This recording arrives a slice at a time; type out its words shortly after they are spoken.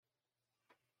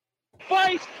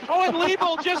fight. Oh, and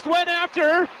Leibold just went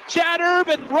after Chad Erb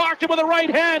and rocked him with the right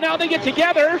hand. Now they get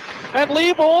together, and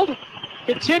Leibold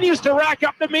continues to rack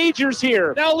up the majors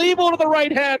here. Now Leibold with the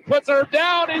right hand puts Erb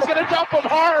down. He's going to dump him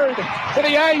hard to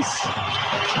the ice.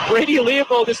 Brady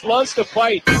Leibold just loves to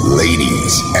fight.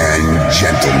 Ladies and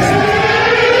gentlemen,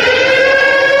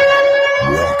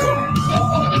 welcome.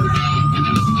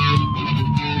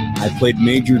 I played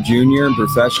major, junior, and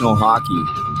professional hockey.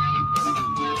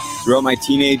 Throughout my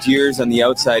teenage years, on the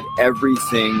outside,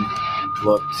 everything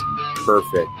looked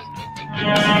perfect.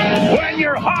 When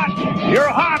you're hot,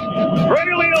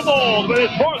 Brady Leibold with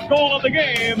his fourth goal of the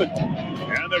game.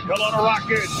 And the Kelowna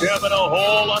Rockets having a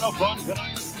whole lot of fun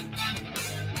tonight.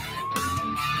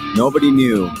 Nobody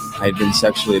knew I had been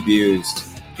sexually abused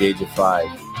at the age of 5.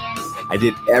 I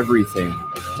did everything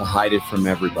to hide it from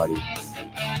everybody.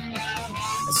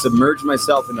 I submerged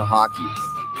myself into hockey.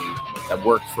 That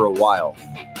worked for a while,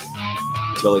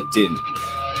 until it didn't.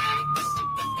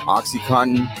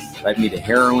 OxyContin led me to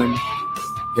heroin.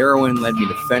 Heroin led me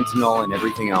to fentanyl and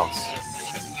everything else.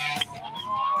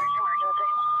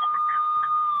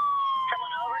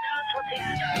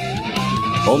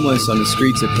 Homeless on the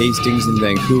streets of Hastings in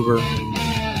Vancouver.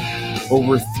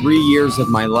 Over 3 years of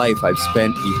my life I've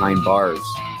spent behind bars.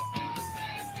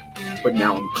 But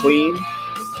now I'm clean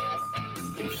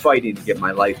and fighting to get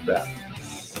my life back.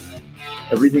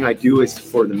 Everything I do is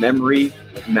for the memory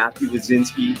of Matthew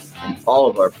Lazinski and all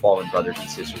of our fallen brothers and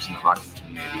sisters in the hockey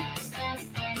community.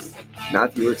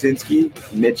 Matthew Lazinski,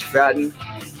 Mitch Fadden,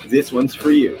 this one's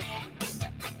for you.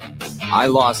 I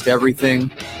lost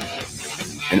everything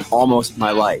and almost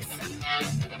my life.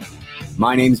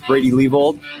 My name's Brady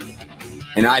Leibold,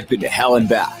 and I've been to hell and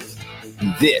back.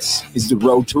 And this is the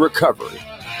road to recovery.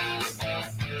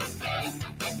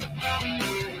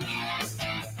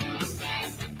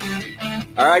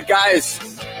 All right, guys,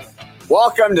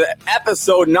 welcome to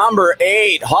episode number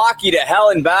 8, Hockey to Hell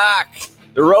and Back,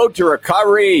 the road to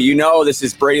recovery. You know, this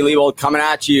is Brady Leibold coming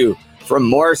at you from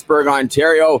Morrisburg,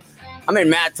 Ontario. I'm in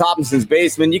Matt Thompson's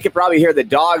basement. You can probably hear the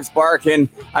dogs barking.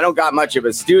 I don't got much of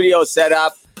a studio set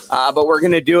up, but we're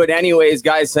going to do it anyways,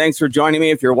 guys. Thanks for joining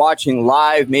me. If you're watching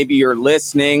live, maybe you're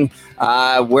listening,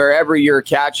 wherever you're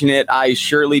catching it, I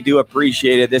surely do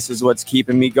appreciate it. This is what's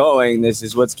keeping me going. This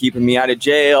is what's keeping me out of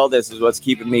jail. This is what's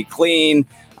keeping me clean.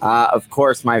 Of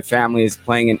course, my family is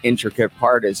playing an intricate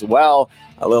part as well.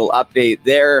 A little update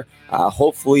there.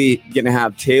 Hopefully going to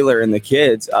have Taylor and the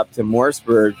kids up to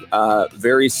Morrisburg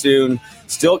very soon.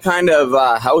 Still kind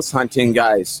of house hunting,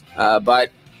 guys.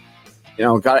 But, you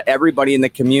know, got everybody in the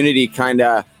community kind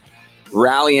of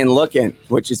rallying looking,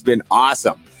 which has been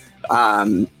awesome.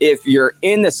 If you're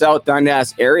in the South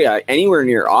Dundas area, anywhere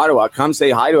near Ottawa, come say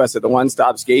hi to us at the One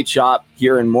Stop Skate Shop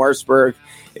here in Morrisburg.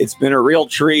 It's been a real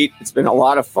treat. It's been a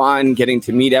lot of fun getting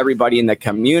to meet everybody in the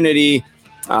community.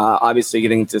 Obviously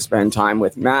getting to spend time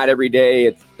with Matt every day.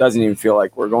 It doesn't even feel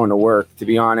like we're going to work, to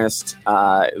be honest.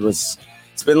 It's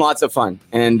been lots of fun,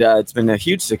 and it's been a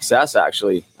huge success,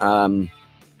 actually.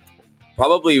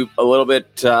 Probably a little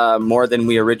bit more than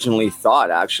we originally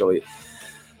thought, actually.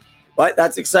 But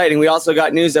that's exciting. We also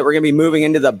got news that we're going to be moving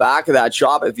into the back of that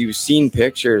shop, if you've seen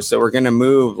pictures. So we're going to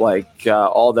move like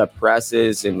all the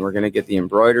presses, and we're going to get the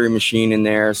embroidery machine in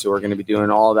there. So we're going to be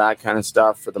doing all that kind of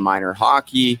stuff for the minor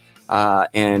hockey.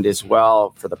 And as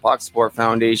well for the Puck Sport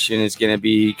Foundation is going to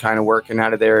be kind of working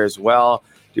out of there as well,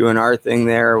 doing our thing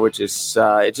there, which is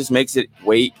it just makes it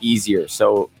way easier.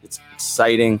 So it's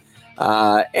exciting.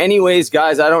 Anyways,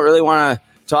 guys, I don't really want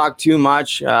to talk too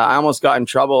much. I almost got in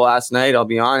trouble last night. I'll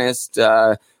be honest.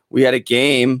 We had a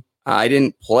game. I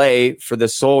didn't play for the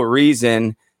sole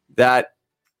reason that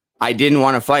I didn't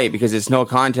want to fight because it's no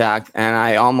contact, and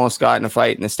I almost got in a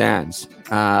fight in the stands,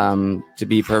 to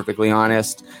be perfectly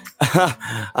honest.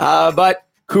 But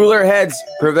cooler heads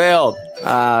prevailed.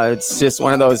 It's just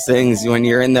one of those things when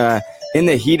you're in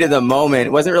the heat of the moment.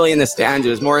 It wasn't really in the stands. It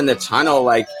was more in the tunnel,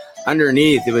 like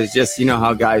underneath. It was just, you know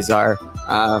how guys are.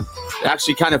 It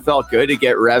actually kind of felt good to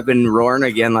get revving, roaring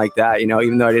again like that, you know,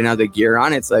 even though I didn't have the gear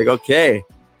on. It's like, okay,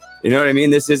 you know what I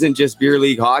mean? This isn't just beer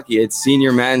league hockey. It's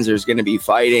senior men's. There's going to be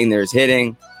fighting. There's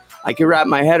hitting. I can wrap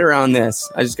my head around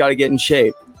this. I just got to get in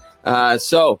shape.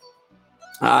 So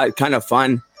kind of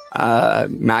fun.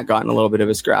 Matt got in a little bit of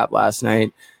a scrap last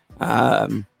night. I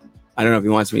don't know if he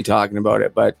wants me talking about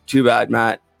it, but too bad,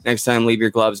 Matt. Next time, leave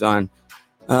your gloves on.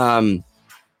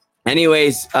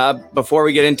 Anyways, before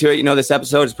we get into it, you know, this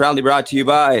episode is proudly brought to you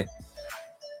by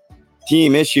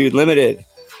Team Issued Limited.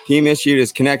 Team Issued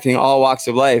is connecting all walks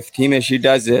of life. Team Issued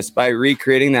does this by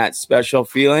recreating that special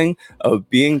feeling of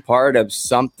being part of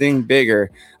something bigger,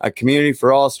 a community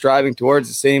for all striving towards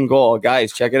the same goal.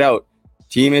 Guys, check it out.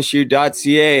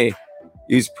 teamissued.ca.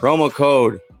 Use promo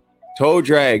code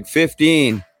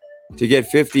TOEDRAG15 to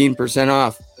get 15%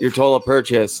 off your total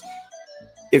purchase.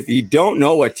 If you don't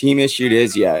know what Team Issued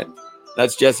is yet,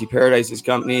 that's Jesse Paradise's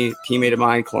company, teammate of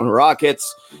mine, Kelowna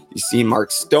Rockets. You see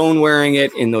Mark Stone wearing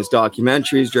it in those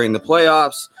documentaries during the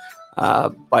playoffs.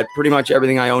 But pretty much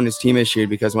everything I own is Team Issued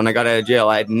because when I got out of jail,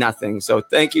 I had nothing. So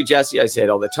thank you, Jesse. I say it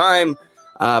all the time.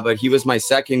 But he was my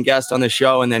second guest on the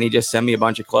show, and then he just sent me a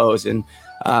bunch of clothes and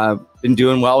been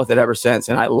doing well with it ever since.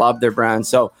 And I love their brand.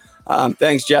 So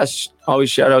thanks, Jess. Always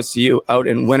shout outs to you out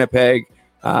in Winnipeg.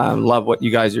 Love what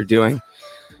you guys are doing.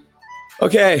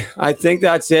 Okay, I think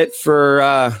that's it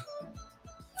for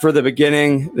the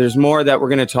beginning. There's more that we're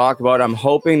going to talk about. I'm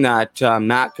hoping that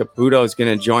Matt Caputo is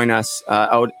going to join us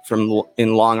out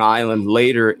in Long Island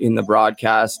later in the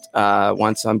broadcast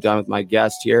once I'm done with my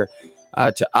guest here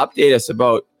to update us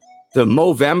about the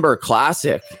Movember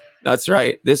Classic. That's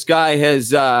right. This guy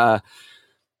has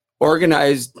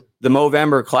organized the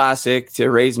Movember Classic to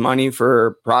raise money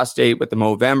for prostate with the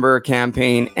Movember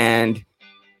campaign, and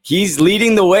he's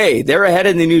leading the way. They're ahead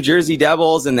of the New Jersey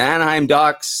Devils and the Anaheim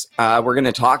Ducks. We're going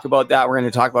to talk about that. We're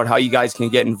going to talk about how you guys can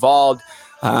get involved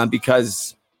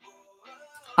because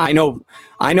I know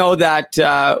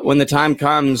that when the time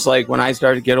comes, like when I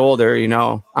start to get older,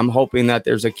 I'm hoping that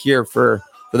there's a cure for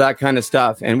that kind of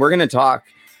stuff. And we're going to talk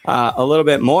a little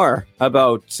bit more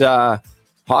about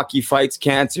Hockey Fights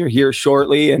Cancer here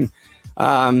shortly. And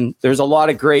there's a lot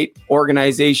of great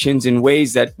organizations and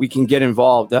ways that we can get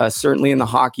involved, certainly in the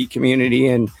hockey community.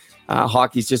 And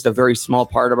hockey is just a very small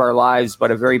part of our lives,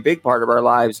 but a very big part of our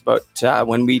lives. But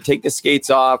when we take the skates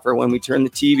off or when we turn the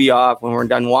TV off, when we're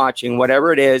done watching,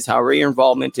 whatever it is, however your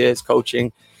involvement is,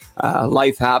 coaching,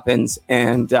 life happens.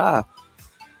 And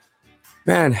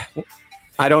man,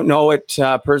 I don't know it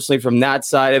personally from that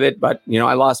side of it, but,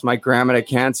 I lost my grandma to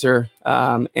cancer,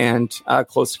 and a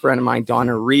close friend of mine,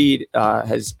 Donna Reed,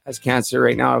 has cancer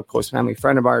right now, a close family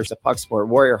friend of ours, a puck sport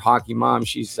warrior, hockey mom.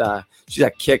 She's a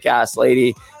kick-ass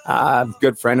lady,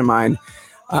 good friend of mine.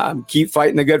 Keep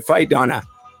fighting the good fight, Donna.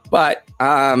 But,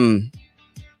 we're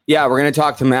going to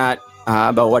talk to Matt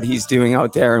about what he's doing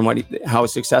out there and how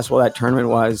successful that tournament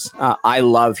was. I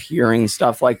love hearing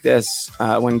stuff like this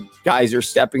when guys are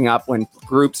stepping up, when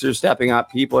groups are stepping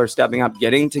up, people are stepping up,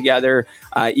 getting together,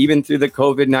 even through the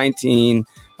COVID-19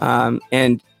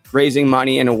 and raising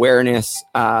money and awareness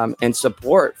and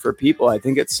support for people. I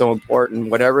think it's so important,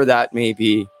 whatever that may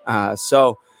be.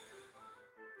 So,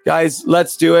 guys,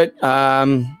 let's do it.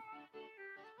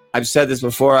 I've said this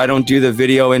before. I don't do the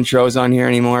video intros on here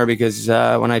anymore because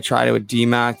when I tried it with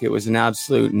DMAC, it was an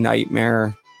absolute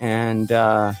nightmare, and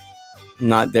I'm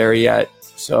not there yet.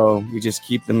 So we just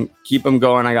keep them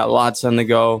going. I got lots on the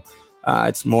go.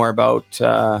 It's more about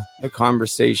the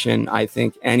conversation, I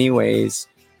think, anyways.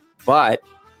 But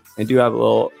I do have a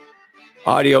little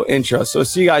audio intro. So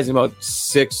see you guys in about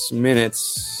 6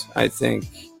 minutes, I think.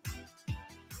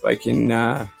 If I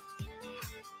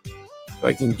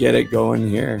can get it going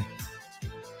here.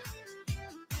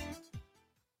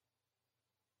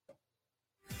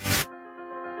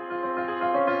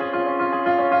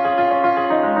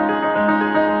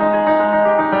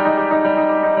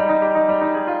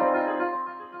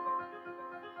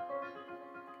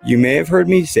 You may have heard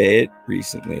me say it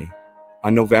recently.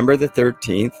 On November the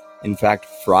 13th, in fact,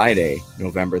 Friday,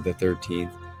 November the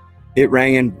 13th, it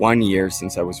rang in 1 year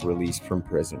since I was released from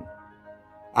prison.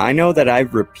 I know that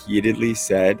I've repeatedly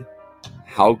said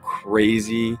how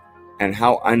crazy and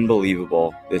how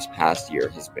unbelievable this past year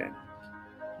has been,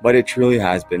 but it truly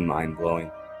has been mind-blowing.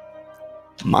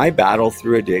 My battle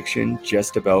through addiction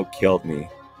just about killed me.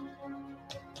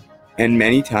 And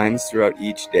many times throughout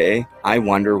each day, I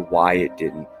wonder why it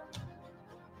didn't.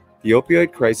 The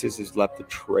opioid crisis has left a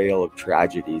trail of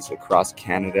tragedies across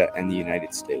Canada and the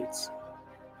United States.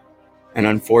 And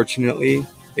unfortunately,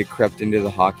 it crept into the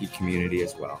hockey community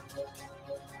as well.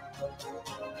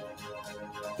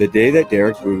 The day that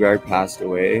Derek Boogaard passed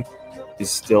away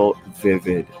is still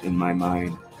vivid in my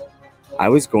mind. I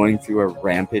was going through a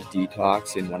rampant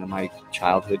detox in one of my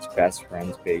childhood's best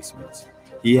friend's basements.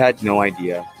 He had no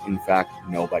idea. In fact,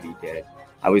 nobody did.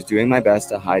 I was doing my best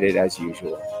to hide it as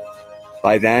usual.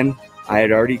 By then, I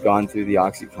had already gone through the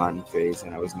OxyContin phase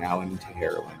and I was now into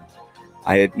heroin.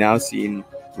 I had now seen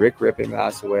Rick Rippon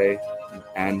pass away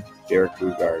and Derek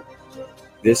Boogaard.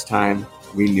 This time,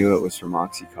 we knew it was from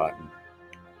OxyContin.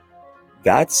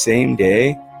 That same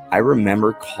day, I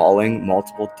remember calling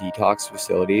multiple detox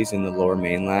facilities in the Lower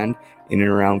Mainland, in and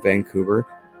around Vancouver,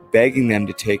 begging them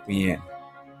to take me in.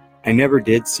 I never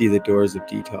did see the doors of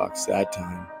detox that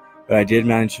time, but I did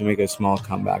manage to make a small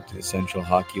comeback to the Central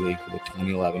Hockey League for the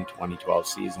 2011-2012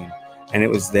 season, and it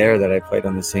was there that I played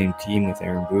on the same team with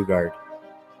Aaron Bugard.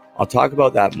 I'll talk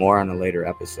about that more on a later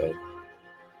episode.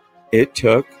 It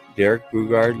took Derek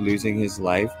Bugard losing his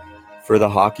life for the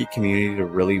hockey community to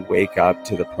really wake up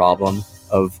to the problem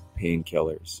of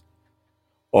painkillers.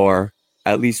 Or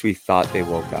at least we thought they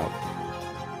woke up.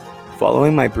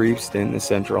 Following my brief stint in the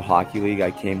Central Hockey League,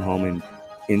 I came home and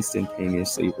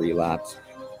instantaneously relapsed.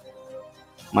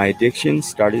 My addiction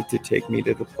started to take me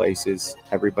to the places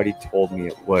everybody told me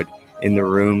it would, in the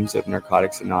rooms of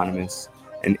Narcotics Anonymous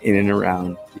and in and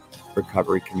around the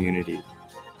recovery community.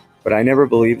 But I never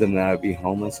believed them that I would be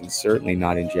homeless and certainly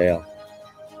not in jail.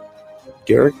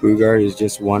 Derek Bugard is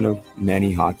just one of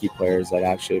many hockey players that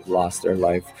actually have lost their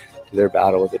life to their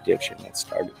battle with addiction that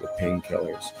started with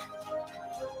painkillers.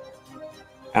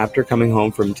 After coming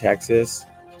home from Texas,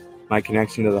 my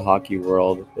connection to the hockey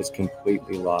world was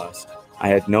completely lost. I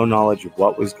had no knowledge of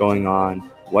what was going on,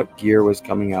 what gear was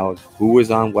coming out, who was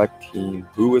on what team,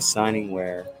 who was signing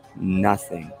where.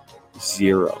 Nothing.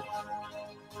 Zero.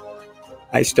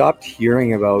 I stopped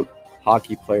hearing about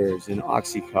hockey players and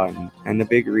OxyContin, and the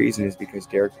big reason is because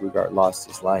Derek Bugard lost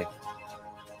his life.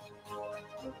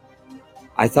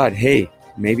 I thought, hey,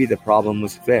 maybe the problem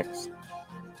was fixed.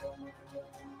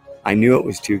 I knew it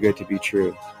was too good to be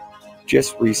true.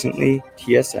 Just recently,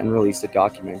 TSN released a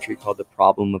documentary called The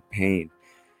Problem of Pain.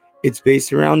 It's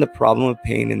based around the problem of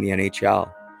pain in the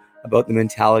NHL, about the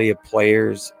mentality of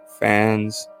players,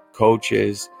 fans,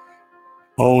 coaches,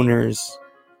 owners,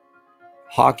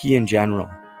 hockey in general.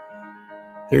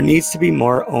 There needs to be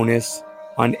more onus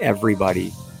on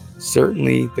everybody.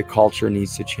 Certainly, the culture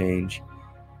needs to change.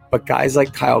 But guys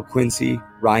like Kyle Quincy,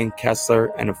 Ryan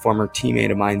Kessler, and a former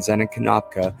teammate of mine, Zenon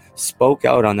Konopka, spoke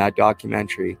out on that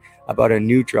documentary about a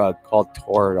new drug called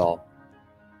Toradol.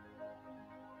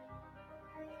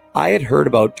 I had heard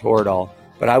about Toradol,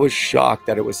 but I was shocked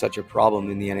that it was such a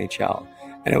problem in the NHL.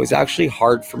 And it was actually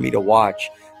hard for me to watch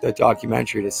the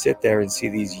documentary, to sit there and see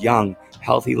these young,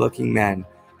 healthy-looking men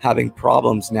having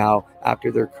problems now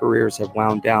after their careers have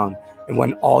wound down, and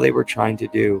when all they were trying to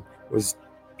do was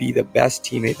be the best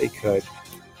teammate they could.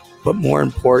 But more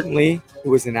importantly, it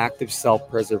was an act of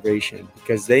self-preservation,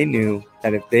 because they knew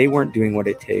that if they weren't doing what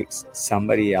it takes,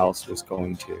 somebody else was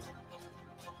going to.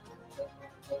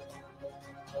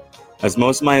 As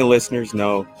most of my listeners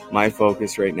know, my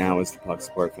focus right now is the Puck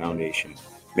Support Foundation,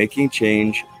 making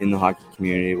change in the hockey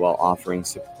community while offering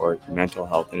support for mental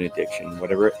health and addiction,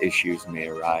 whatever issues may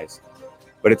arise.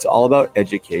 But it's all about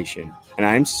education, and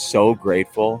I'm so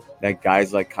grateful that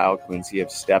guys like Kyle Quincy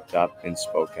have stepped up and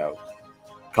spoke out.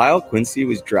 Kyle Quincy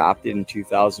was drafted in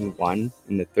 2001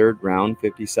 in the third round,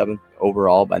 57th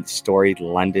overall by the storied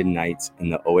London Knights in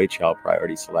the OHL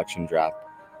Priority Selection Draft.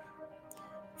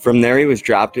 From there, he was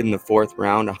drafted in the fourth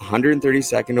round,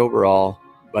 132nd overall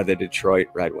by the Detroit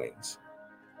Red Wings.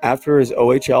 After his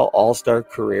OHL All-Star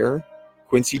career,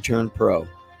 Quincy turned pro,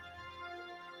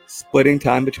 splitting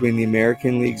time between the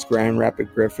American League's Grand Rapids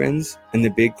Griffins and the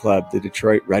big club, the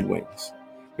Detroit Red Wings,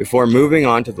 before moving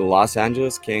on to the Los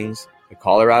Angeles Kings, the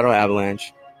Colorado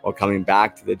Avalanche, while coming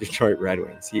back to the Detroit Red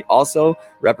Wings. He also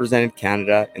represented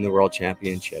Canada in the World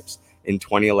Championships in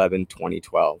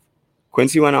 2011-2012.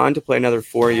 Quincy went on to play another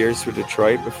 4 years for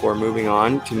Detroit before moving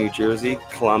on to New Jersey,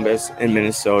 Columbus, and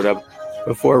Minnesota,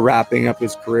 before wrapping up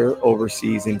his career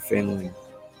overseas in Finland.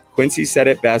 Quincy said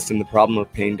it best in the Problem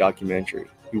of Pain documentary.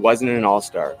 He wasn't an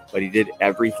all-star, but he did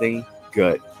everything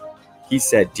good. He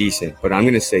said decent, but I'm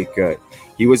going to say good.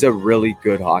 He was a really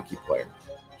good hockey player.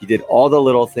 He did all the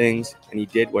little things, and he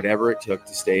did whatever it took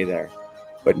to stay there.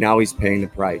 But now he's paying the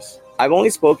price. I've only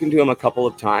spoken to him a couple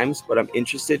of times, but I'm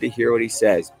interested to hear what he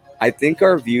says. I think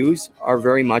our views are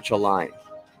very much aligned.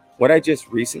 What I just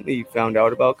recently found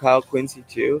out about Kyle Quincy,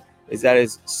 too, is that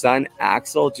his son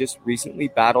Axel just recently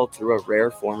battled through a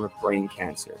rare form of brain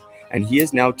cancer, and he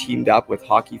has now teamed up with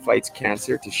Hockey Fights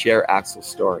Cancer to share Axel's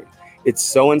story. It's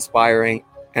so inspiring,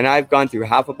 and I've gone through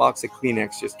half a box of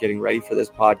Kleenex just getting ready for this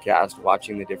podcast,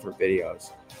 watching the different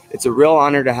videos. It's a real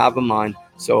honor to have him on,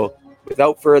 so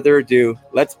without further ado,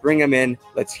 let's bring him in.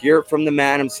 Let's hear it from the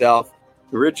man himself.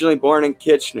 Originally born in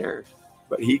Kitchener,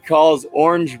 but he calls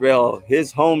Orangeville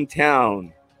his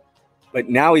hometown. But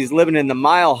now he's living in the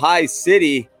Mile High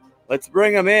City. Let's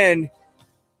bring him in,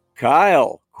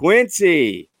 Kyle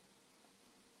Quincy.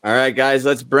 All right, guys,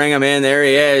 let's bring him in. There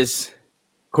he is.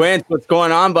 Quince, what's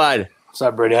going on, bud? What's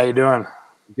up, Brady? How you doing?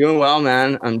 Doing well,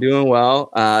 man. I'm doing well.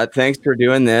 Thanks for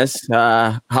doing this.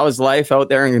 How's life out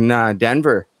there in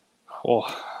Denver?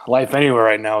 Well, life anywhere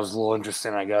right now is a little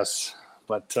interesting, I guess.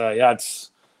 But yeah, it's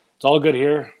all good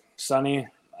here. Sunny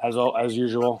as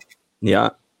usual.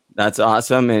 Yeah, that's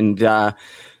awesome. And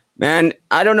man,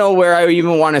 I don't know where I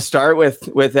even want to start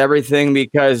with everything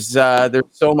because there's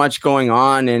so much going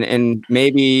on. And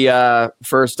maybe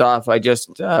first off, I just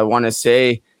want to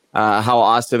say how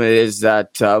awesome it is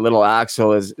that little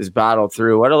Axel is battled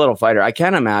through. What a little fighter! I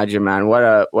can't imagine, man. What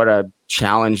a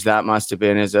challenge that must have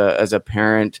been as a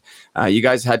parent. You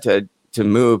guys had to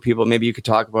move. People, maybe you could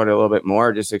talk about it a little bit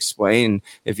more. Just explain,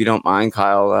 if you don't mind,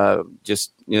 Kyle.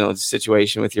 Just the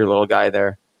situation with your little guy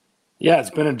there. Yeah, it's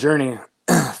been a journey.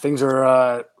 Things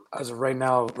are as of right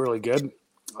now really good,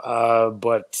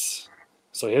 but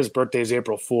so his birthday is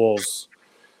April Fool's,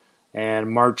 and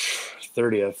March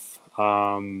 30th.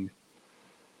 I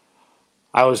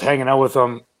was hanging out with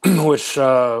him, which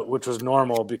was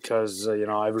normal because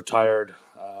I retired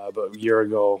about a year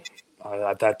ago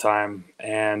at that time,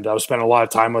 and I was spending a lot of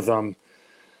time with him.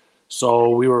 So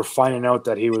we were finding out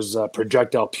that he was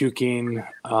projectile puking.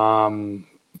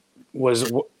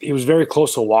 He was very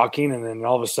close to walking, and then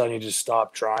all of a sudden he just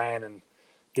stopped trying and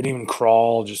didn't even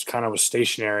crawl, just kind of was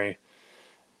stationary.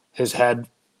 His head,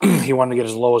 he wanted to get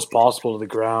as low as possible to the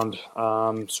ground.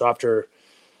 So after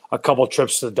a couple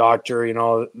trips to the doctor,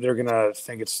 they're going to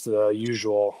think it's the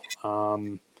usual.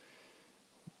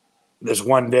 This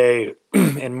one day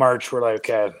in March, we're like,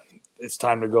 okay, it's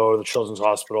time to go to the Children's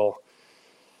Hospital.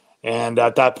 And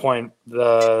at that point,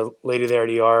 the lady there at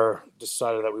ER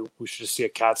decided that we should just see a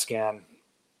CAT scan.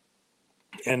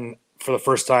 And for the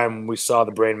first time, we saw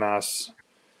the brain mass.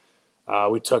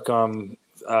 We took him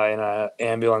in an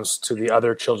ambulance to the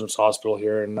other children's hospital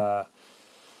here in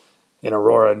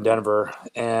Aurora in Denver.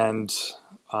 And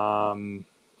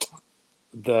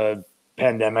the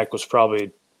pandemic was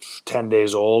probably 10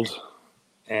 days old.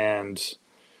 And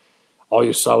all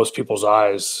you saw was people's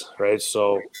eyes, right?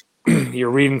 So you're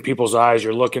reading people's eyes.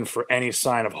 You're looking for any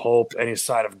sign of hope, any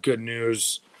sign of good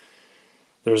news.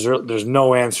 There's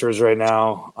no answers right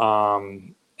now,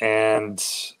 and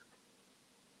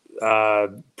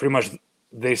pretty much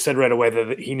they said right away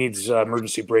that he needs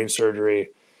emergency brain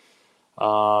surgery.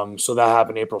 So that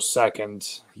happened April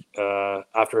 2nd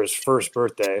after his first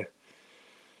birthday.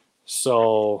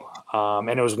 So and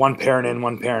it was one parent in,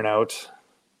 one parent out.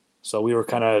 So we were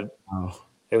kind of. Oh.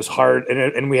 It was hard,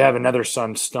 and we have another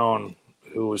son, Stone,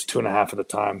 who was 2.5 at the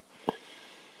time,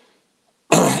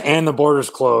 and the borders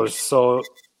closed, so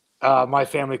my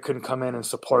family couldn't come in and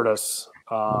support us.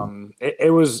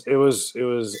 It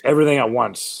was everything at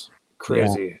once,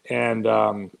 crazy, yeah.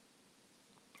 And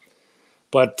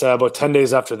but about 10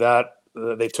 days after that,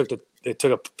 they took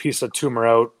a piece of tumor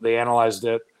out, they analyzed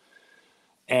it,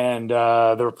 and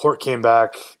the report came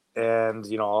back, and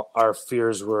our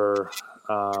fears were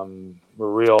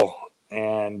real,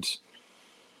 and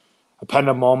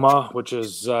ependymoma, which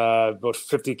is about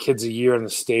 50 kids a year in the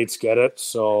States get it.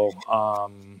 So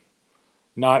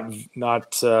not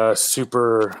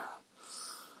super.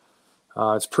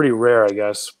 It's pretty rare, I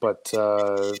guess. But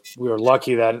we were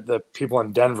lucky that the people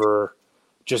in Denver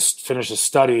just finished a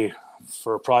study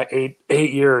for probably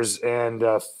eight years, and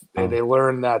they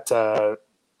learned that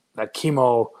that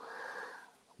chemo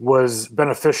was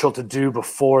beneficial to do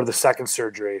before the second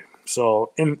surgery.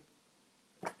 So in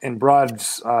broad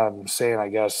saying, I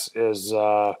guess, is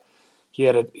he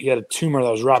had a tumor that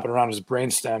was wrapping around his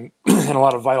brainstem and a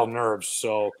lot of vital nerves.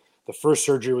 So the first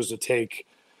surgery was to take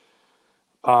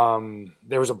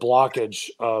there was a blockage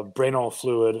of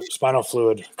spinal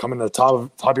fluid coming to the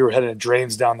top of your head, and it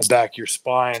drains down the back of your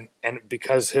spine. And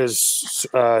because his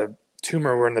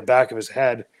tumor were in the back of his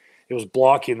head, it was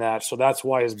blocking that. So that's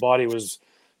why his body was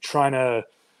trying to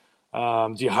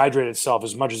dehydrate itself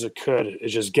as much as it could.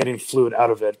 It's just getting fluid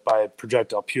out of it by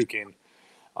projectile puking.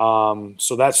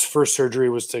 So that's first surgery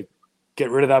was to get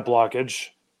rid of that blockage,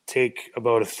 take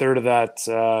about a third of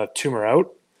that tumor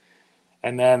out.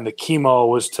 And then the chemo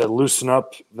was to loosen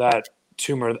up that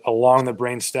tumor along the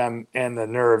brainstem and the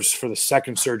nerves for the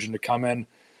second surgeon to come in.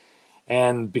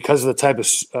 And because of the type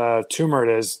of tumor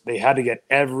it is, they had to get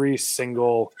every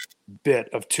single bit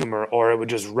of tumor, or it would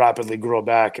just rapidly grow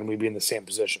back and we'd be in the same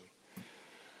position.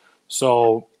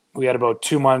 So we had about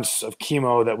 2 months of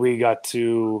chemo that we got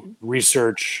to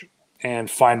research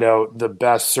and find out the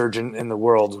best surgeon in the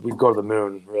world. We'd go to the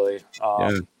moon, really.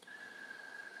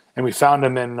 And we found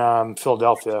him in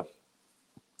Philadelphia.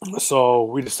 So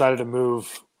we decided to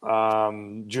move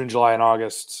June, July, and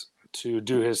August to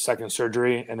do his second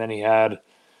surgery. And then he had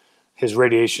his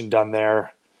radiation done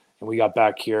there. And we got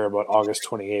back here about August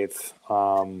 28th.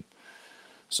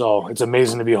 So it's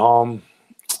amazing to be home.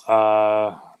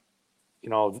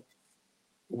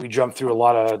 We jumped through a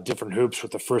lot of different hoops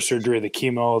with the first surgery, the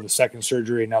chemo, the second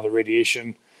surgery, now the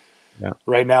radiation. Yeah.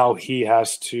 Right now, he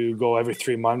has to go every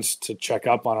 3 months to check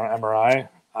up on an MRI.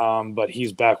 But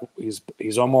he's back.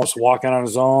 He's almost walking on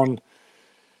his own.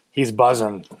 He's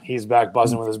buzzing. He's back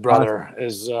buzzing with his brother.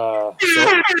 So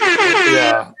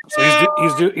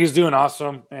he's doing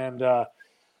awesome, and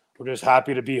we're just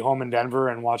happy to be home in Denver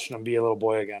and watching him be a little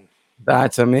boy again.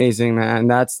 That's amazing, man.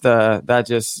 That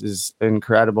just is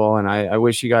incredible, and I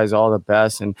wish you guys all the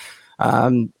best. And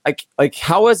like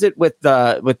how was it with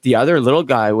the other little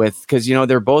guy, because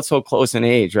they're both so close in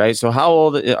age, right? So how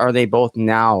old are they both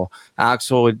now?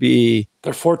 Axel would be,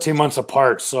 they're 14 months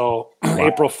apart, so wow.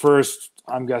 April 1st,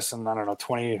 I'm guessing, I don't know,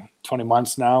 20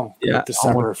 months now. Yeah.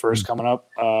 December 1st coming up,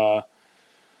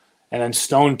 and then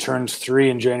Stone turns 3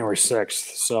 in January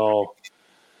 6th. So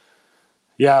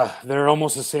yeah, they're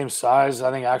almost the same size.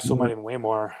 I think Axel might even weigh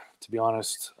more, to be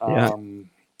honest. Yeah.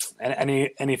 And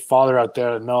any father out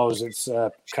there that knows it's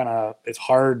it's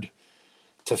hard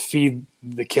to feed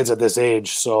the kids at this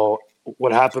age. So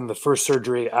what happened, the first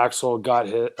surgery, Axel got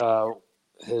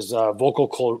his vocal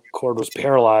cord was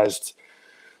paralyzed.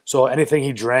 So anything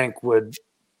he drank would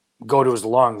go to his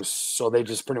lungs. So they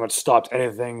just pretty much stopped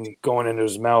anything going into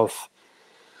his mouth.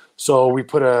 So we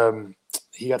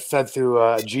he got fed through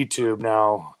a G-tube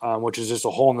now, which is just a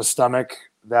hole in the stomach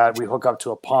that we hook up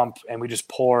to a pump, and we just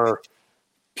pour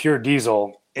pure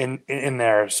diesel in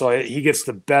there. So he gets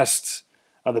the best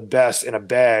of the best in a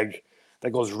bag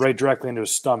that goes right directly into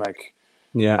his stomach.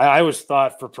 Yeah. I always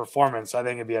thought for performance, I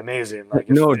think it'd be amazing. Like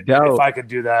no doubt. If I could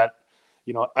do that,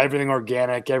 everything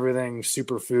organic, everything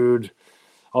superfood,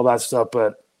 all that stuff.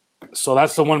 But so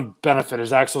that's the one benefit,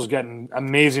 is Axel's getting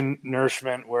amazing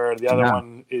nourishment, where the other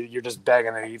one, you're just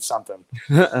begging to eat something.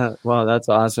 Well, that's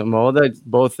awesome. Well,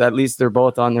 at least they're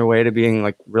both on their way to being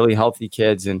like really healthy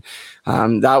kids. And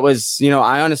that was,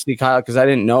 I honestly, Kyle, because I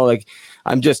didn't know, like,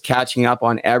 I'm just catching up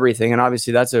on everything. And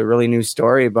obviously that's a really new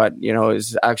story, but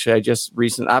is actually, I just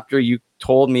recently, after you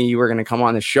told me you were going to come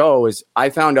on the show,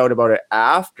 I found out about it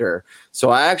after.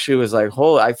 So I actually was like,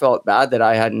 I felt bad that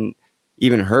I hadn't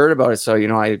even heard about it. So,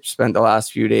 I spent the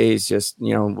last few days just,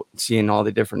 seeing all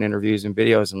the different interviews and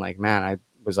videos, and like, man, I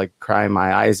was like crying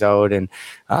my eyes out. And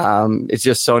it's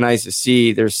just so nice to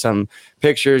see. There's some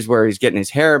pictures where he's getting his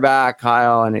hair back,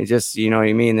 Kyle, and it just, what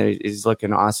I mean? He's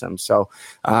looking awesome. So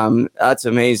that's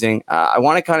amazing. I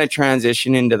want to kind of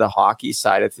transition into the hockey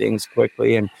side of things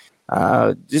quickly, and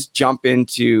just jump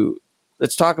into,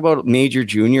 let's talk about Major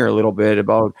Junior a little bit,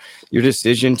 about your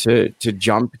decision to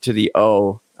jump to the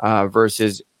O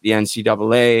versus the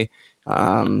NCAA.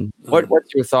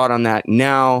 What's your thought on that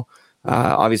now?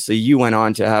 Obviously, you went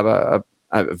on to have a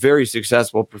very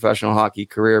successful professional hockey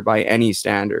career by any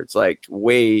standards, like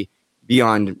way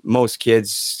beyond most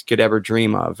kids could ever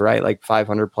dream of, right? Like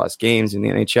 500 plus games in the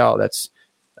NHL.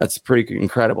 That's pretty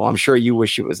incredible. I'm sure you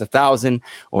wish it was 1,000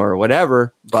 or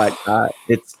whatever, but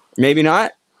it's maybe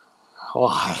not. Well,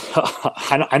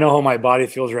 I know how my body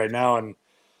feels right now, and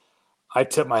I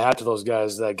tip my hat to those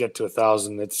guys that get to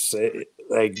 1,000. It's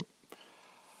like,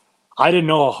 I didn't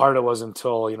know how hard it was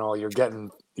until, you're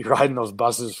riding those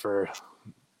buses for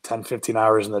 10, 15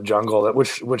 hours in the jungle,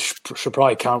 which should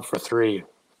probably count for 3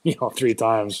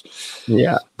 times.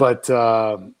 Yeah. But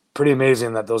pretty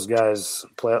amazing that those guys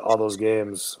play all those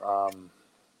games.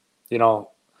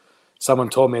 Someone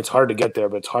told me it's hard to get there,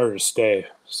 but it's harder to stay.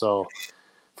 So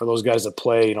for those guys that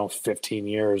play, 15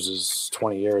 years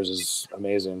 20 years is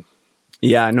amazing.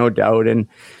 Yeah, no doubt. And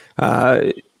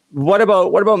what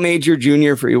about Major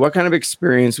Junior for you? What kind of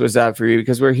experience was that for you?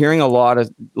 Because we're hearing a lot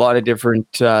of different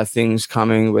things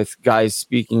coming with guys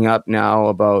speaking up now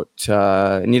about,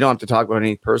 and you don't have to talk about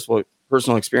any personal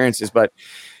experiences, but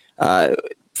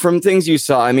from things you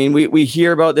saw. I mean, we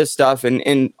hear about this stuff,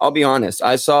 and I'll be honest,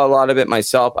 I saw a lot of it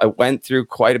myself. I went through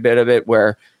quite a bit of it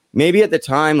where maybe at the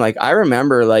time, like I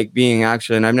remember like being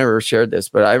actually, and I've never shared this,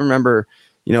 but I remember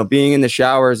being in the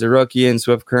shower as a rookie in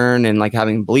Swift Current and like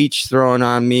having bleach thrown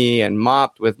on me and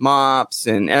mopped with mops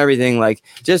and everything, like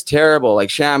just terrible, like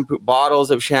shampoo,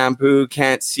 bottles of shampoo,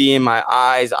 can't see in my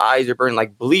eyes are burned,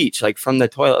 like bleach, like from the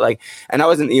toilet, like, and I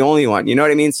wasn't the only one, you know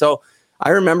what I mean? So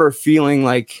I remember feeling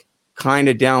like kind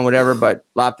of down, whatever, but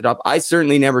lapped it up. I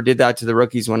certainly never did that to the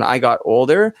rookies when I got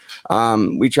older.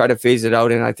 We tried to phase it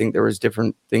out, and I think there was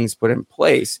different things put in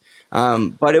place.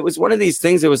 But it was one of these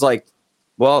things that was like,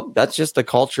 well, that's just the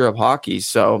culture of hockey,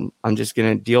 so I'm just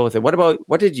going to deal with it.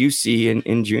 What did you see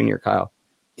in junior, Kyle?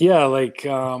 Yeah, like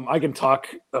I can talk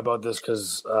about this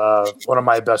because one of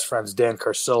my best friends, Dan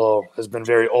Carcillo, has been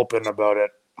very open about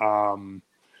it.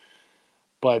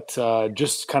 But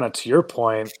just kind of to your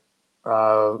point,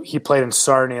 he played in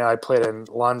Sarnia, I played in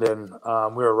London.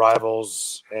 We were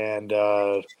rivals, and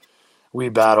we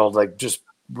battled like just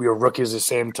we were rookies at the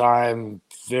same time,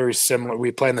 very similar.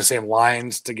 We played in the same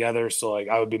lines together, so like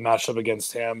I would be matched up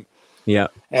against him. Yeah.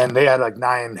 And they had like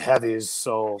 9 heavies,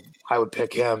 so I would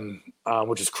pick him,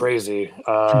 which is crazy.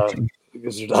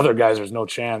 Because there's other guys, there's no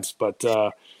chance. But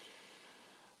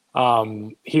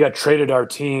he got traded to our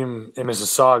team in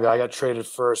Mississauga. I got traded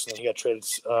first, and he got traded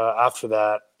after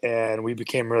that, and we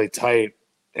became really tight.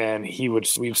 And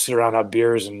we'd sit around, have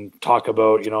beers, and talk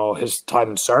about his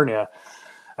time in Sarnia,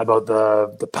 about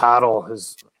the paddle.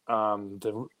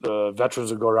 The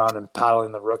veterans would go around and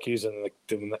paddling the rookies, and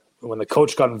when the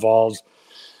coach got involved,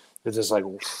 it's just like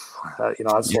that's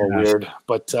a little weird.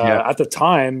 But at the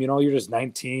time, you're just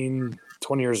 19,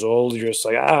 20 years old. You're just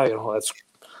like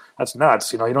that's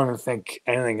nuts. You don't even think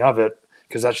anything of it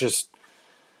because that's just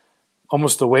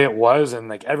almost the way it was, and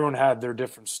like everyone had their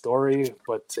different story.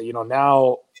 But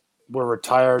now we're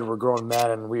retired, we're grown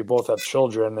men, and we both have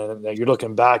children, and you're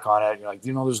looking back on it, you're like,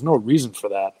 there's no reason for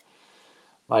that.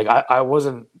 Like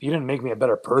you didn't make me a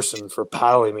better person for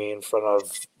paddling me in front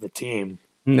of the team.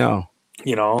 No.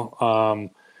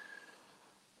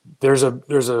 There's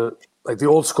a like the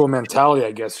old school mentality,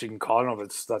 I guess you can call it. I don't know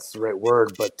if that's the right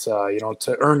word, but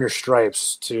to earn your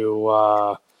stripes,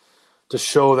 to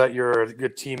show that you're a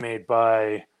good teammate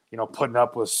by putting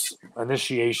up with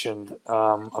initiation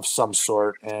of some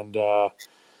sort, and I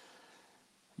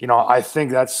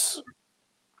think that's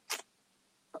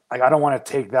like I don't want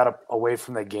to take that away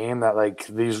from the game. That like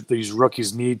these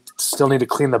rookies still need to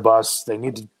clean the bus. They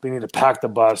need to pack the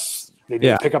bus. They need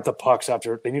to pick up the pucks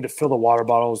after. They need to fill the water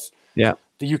bottles. Yeah.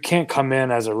 You can't come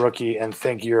in as a rookie and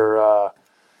think you're,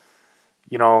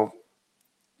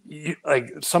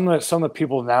 like some of the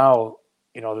people now,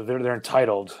 they're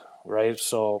entitled, right?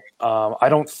 So I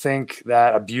don't think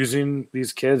that abusing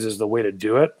these kids is the way to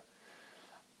do it.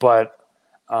 But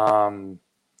some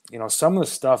of the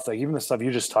stuff, like even the stuff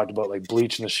you just talked about, like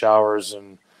bleach in the showers,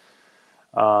 and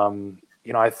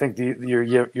I think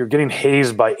you're getting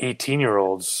hazed by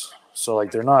 18-year-olds. So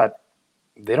like they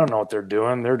don't know what they're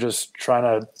doing. They're just trying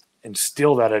to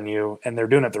instill that in you, and they're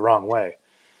doing it the wrong way.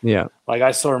 Yeah. Like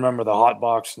I still remember the hot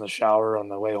box in the shower on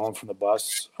the way home from the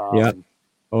bus. Yeah.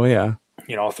 Oh yeah.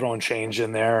 Throwing change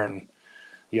in there, and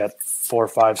you got 4,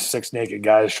 5, 6 naked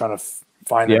guys trying to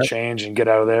find their change and get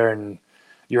out of there. And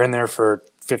you're in there for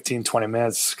 15, 20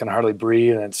 minutes, can hardly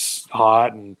breathe, and it's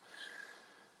hot. And,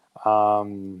 I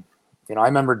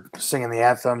remember singing the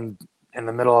anthem in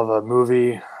the middle of a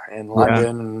movie in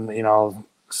London, and,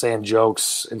 saying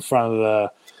jokes in front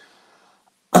of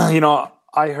the,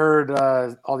 I heard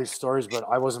all these stories, but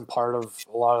I wasn't part of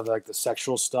a lot of the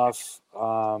sexual stuff.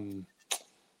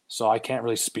 So I can't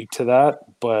really speak to that,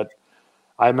 but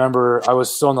I remember I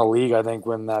was still in the league, I think,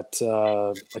 when that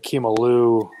Akeem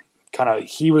Alou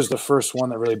he was the first one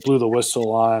that really blew the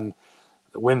whistle on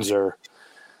Windsor.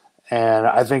 And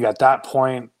I think at that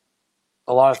point,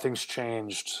 a lot of things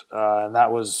changed. And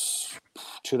that was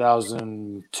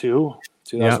 2002,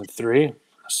 2003. Yeah.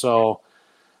 So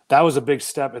that was a big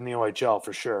step in the OHL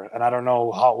for sure. And I don't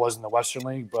know how it was in the Western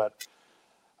League, but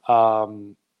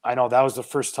I know that was the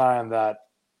first time that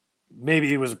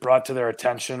maybe it was brought to their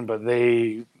attention, but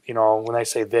they, when I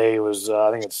say they, it was,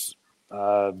 I think it's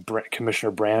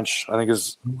Commissioner Branch, I think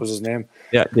was his name.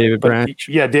 Yeah, David Branch.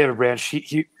 David Branch.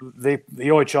 The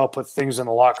OHL put things in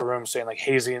the locker room saying like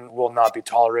hazing will not be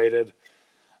tolerated.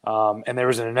 And there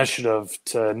was an initiative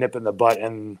to nip in the butt,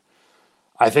 and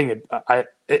I think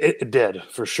it did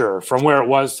for sure. From where it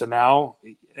was to now,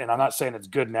 and I'm not saying it's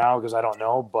good now because I don't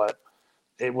know, but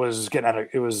it was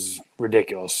it was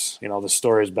ridiculous. The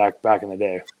stories back in the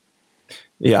day.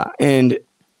 Yeah, and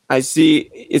I see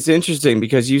it's interesting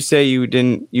because you say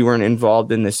you weren't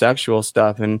involved in the sexual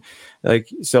stuff, and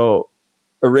so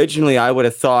originally I would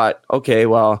have thought, okay,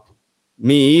 well,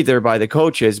 me either by the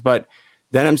coaches, but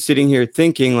then I'm sitting here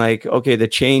thinking like, okay, the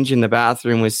change in the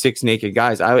bathroom with 6 naked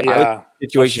guys. I was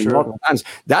situation multiple times.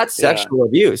 That's sexual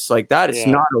abuse. Like that is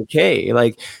not okay.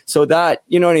 Like, so that,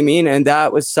 you know what I mean? And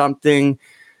that was something,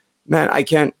 man, I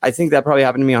think that probably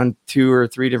happened to me on 2 or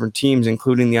 3 different teams,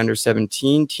 including the under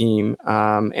 17 team.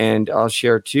 And I'll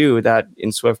share too that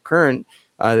in Swift Current,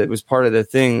 that was part of the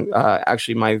thing.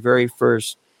 Actually, my very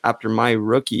first, after my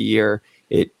rookie year,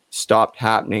 it stopped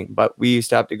happening, but we used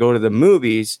to have to go to the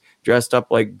movies dressed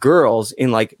up like girls in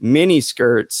like mini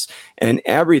skirts and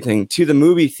everything to the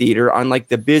movie theater on like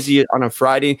on a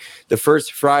Friday, the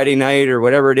first Friday night or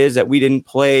whatever it is that we didn't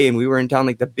play. And we were in town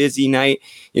like the busy night,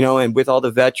 and with all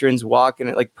the veterans walking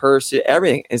at like purse,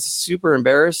 everything. It's super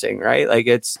embarrassing, right? Like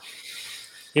it's,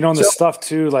 and the stuff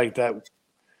too, like that,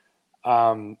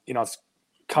 it's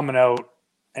coming out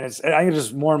and I think it's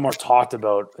just more and more talked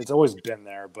about. It's always been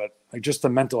there, but like just the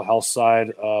mental health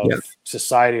side of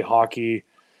society, hockey,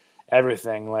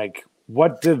 everything. Like,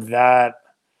 what did that?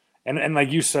 And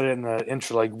like you said it in the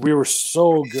intro, like we were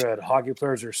so good. Hockey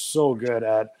players are so good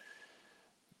at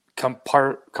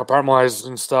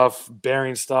compartmentalizing stuff,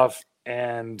 bearing stuff,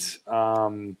 and I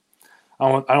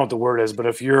don't know what the word is, but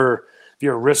if your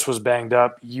wrist was banged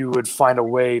up, you would find a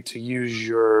way to use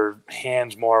your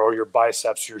hands more, or your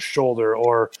biceps, your shoulder,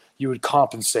 or you would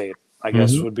compensate. I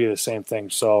guess would be the same thing.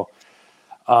 So,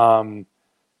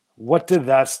 what did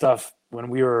that stuff when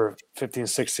we were 15,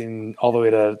 16, all the way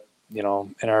to, you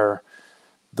know,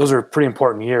 those are pretty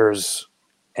important years,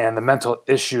 and the mental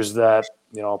issues that,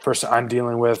 you know, a person I'm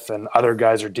dealing with and other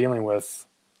guys are dealing with,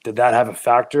 did that have a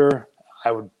factor?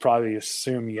 I would probably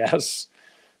assume yes,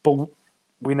 but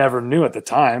we never knew at the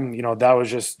time. You know, it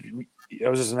was just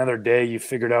another day. You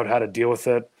figured out how to deal with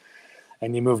it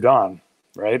and you moved on,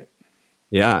 right?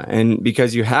 Yeah, and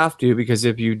because you have to, because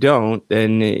if you don't,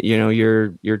 then, you know,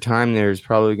 your time there is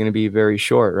probably going to be very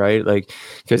short, right? Like,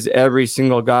 because every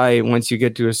single guy, once you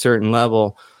get to a certain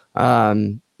level,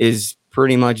 is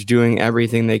pretty much doing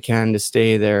everything they can to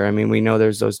stay there. I mean, we know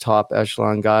there's those top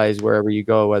echelon guys wherever you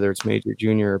go, whether it's major,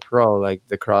 junior, or pro, like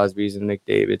the Crosbys and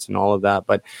McDavids and all of that.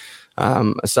 But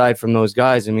aside from those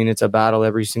guys, I mean, it's a battle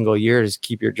every single year to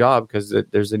keep your job, because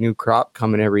there's a new crop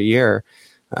coming every year.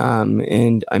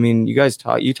 And I mean, you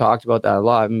talked about that a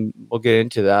lot, and we'll get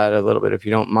into that a little bit if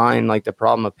you don't mind, like the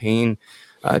Problem of Pain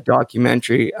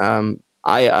documentary. I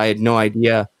had no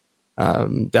idea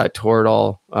that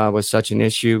Toradol was such an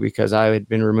issue, because I had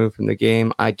been removed from the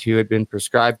game. I too had been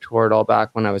prescribed Toradol back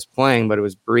when I was playing, but it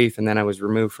was brief, and then I was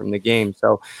removed from the game.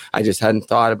 So I just hadn't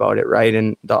thought about it, right?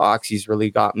 And the oxys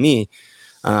really got me.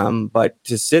 But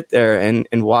to sit there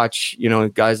and watch, you know,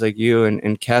 guys like you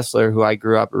and Kessler, who I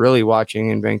grew up really watching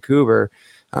in Vancouver,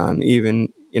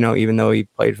 even though he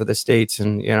played for the States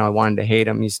and, you know, I wanted to hate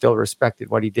him, he still respected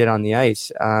what he did on the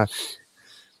ice.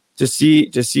 To see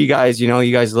guys, you know,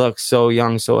 you guys look so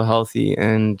young, so healthy,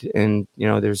 and you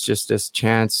know, there's just this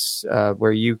chance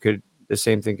where the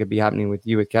same thing could be happening with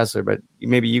you with Kessler, but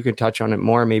maybe you could touch on it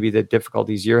more, maybe the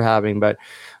difficulties you're having, but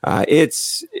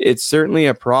it's certainly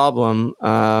a problem.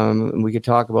 We could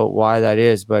talk about why that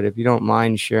is, but if you don't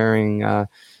mind sharing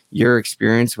your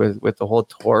experience with the whole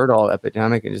Toradol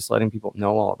epidemic and just letting people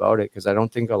know all about it, because I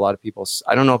don't think a lot of people,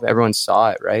 I don't know if everyone saw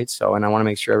it, right? So, and I want to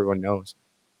make sure everyone knows.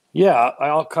 Yeah,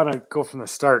 I'll kind of go from the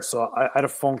start. So I had a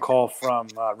phone call from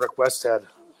Rick Westhead,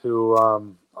 who I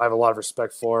have a lot of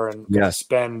respect for and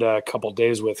spend a couple of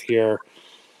days with here.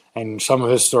 And some of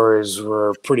his stories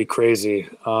were pretty crazy.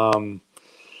 But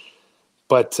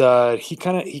he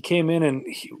came in and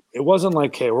it wasn't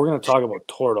like, hey, we're going to talk about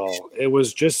Toradol. It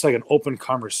was just like an open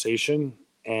conversation.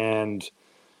 And,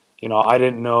 you know, I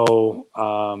didn't know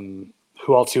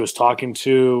who else he was talking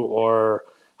to or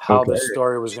how the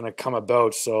story was going to come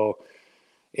about. So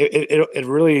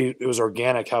it was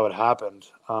organic how it happened.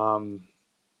 And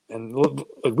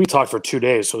we talked for 2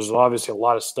 days, so there's obviously a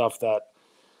lot of stuff that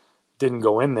didn't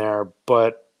go in there.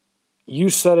 But you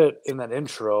said it in that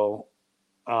intro.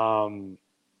 My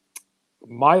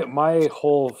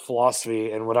whole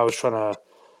philosophy and what I was trying to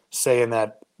say in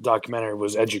that documentary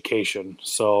was education.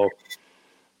 So,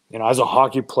 you know, as a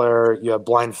hockey player, you have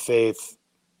blind faith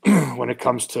when it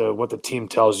comes to what the team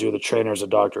tells you, the trainers, the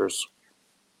doctors.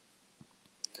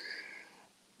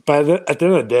 But at the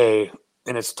end of the day,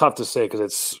 and it's tough to say because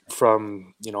it's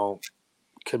from, you know,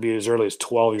 could be as early as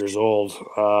 12 years old.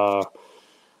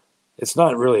 It's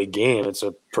not really a game. It's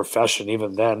a profession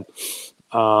even then.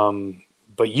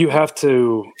 But you have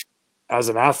to, as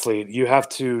an athlete, you have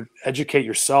to educate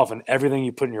yourself in everything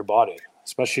you put in your body,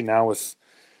 especially now with,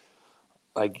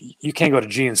 like, you can't go to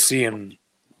GNC and,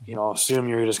 you know, assume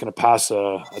you're just going to pass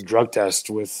a drug test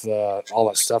with all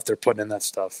that stuff they're putting in that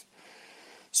stuff.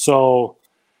 So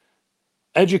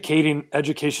education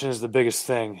is the biggest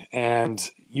thing. And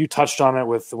you touched on it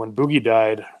with when Boogie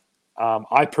died.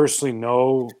 I personally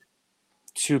know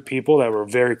two people that were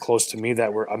very close to me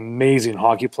that were amazing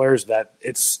hockey players that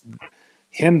it's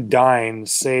him dying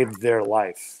saved their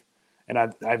life. And I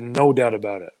have no doubt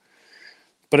about it.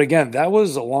 But again, that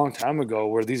was a long time ago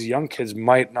where these young kids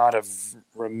might not have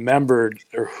remembered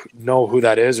or know who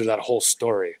that is or that whole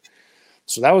story.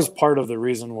 So that was part of the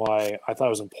reason why I thought it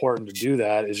was important to do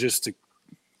that, is just to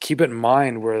keep it in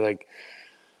mind where, like,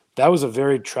 that was a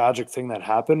very tragic thing that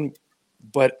happened,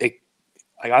 but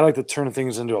I like to turn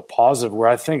things into a positive where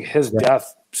I think his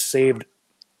death saved,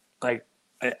 like,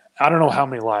 I don't know how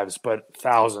many lives, but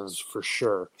thousands for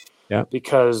sure. Yeah.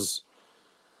 Because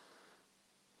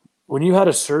when you had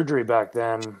a surgery back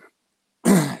then,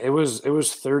 it was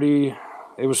 30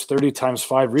 times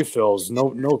 5 refills.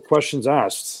 No questions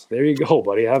asked. There you go,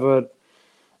 buddy. Have a,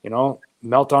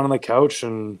 meltdown on the couch.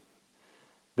 And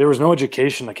there was no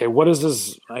education. Like, hey, what is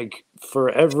this like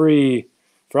for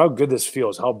how good this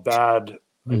feels, how bad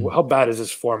is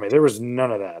this for me? There was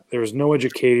none of that. There was no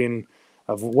educating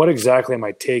of what exactly am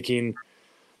I taking.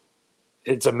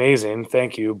 It's amazing.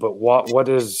 Thank you. But what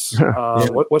is,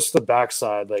 what's the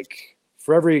backside? Like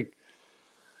for every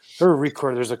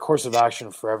record, there's a course of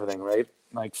action for everything, right?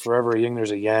 Like for every yin,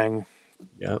 there's a yang.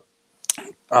 Yep.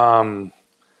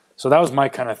 So that was my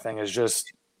kind of thing, is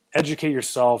just educate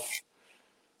yourself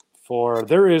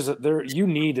you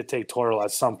need to take Toradol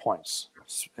at some points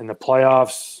in the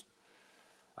playoffs.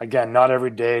 Again, not every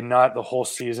day, not the whole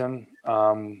season.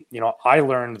 I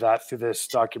learned that through this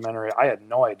documentary. I had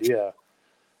no idea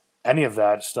any of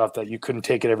that stuff, that you couldn't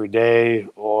take it every day,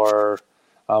 or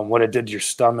what it did to your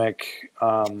stomach.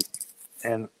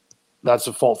 And that's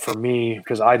a fault for me,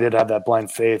 because I did have that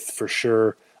blind faith for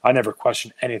sure. I never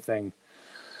questioned anything,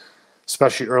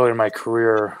 especially earlier in my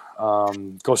career.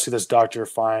 Go see this doctor,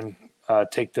 fine.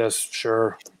 Take this,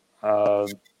 sure.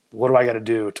 What do I got to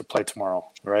do to play tomorrow,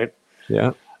 right?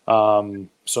 Yeah.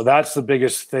 So that's the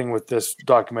biggest thing with this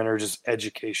documentary, just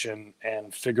education,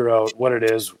 and figure out what it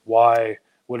is, why,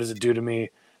 what does it do to me,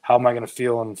 how am I going to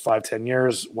feel in 5-10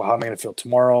 years, how am I going to feel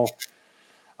tomorrow.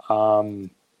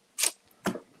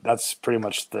 That's pretty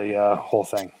much the whole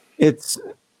thing. It's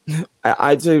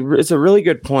a really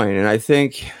good point. And I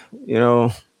think,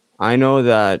 I know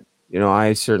that,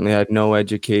 I certainly had no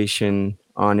education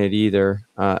on it either,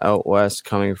 out west,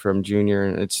 coming from junior.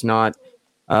 And it's not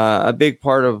a big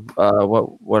part of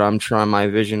what I'm trying, my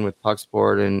vision with Puck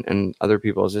Sport and other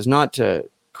people's, is not to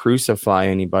crucify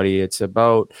anybody. It's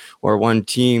about, or one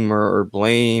team or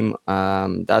blame.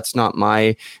 That's not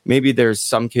maybe there's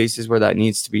some cases where that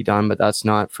needs to be done, but that's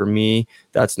not for me.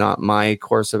 That's not my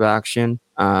course of action.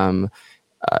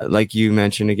 Like you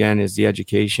mentioned again, is the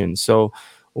education. So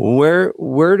where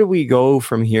do we go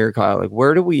from here, Kyle? Like,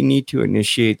 where do we need to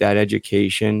initiate that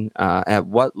education? At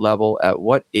what level? At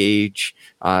what age?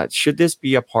 Should this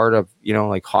be a part of,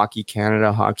 like Hockey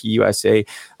Canada, Hockey USA?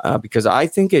 Because I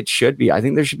think it should be. I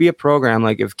think there should be a program.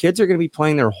 Like, if kids are going to be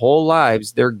playing their whole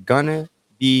lives, they're gonna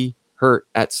be hurt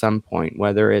at some point,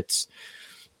 whether it's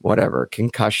whatever,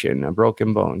 concussion, a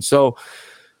broken bone. So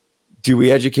do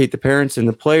we educate the parents and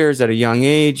the players at a young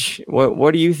age?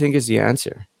 What do you think is the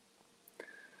answer?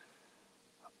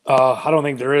 I don't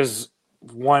think there is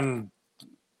one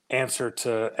answer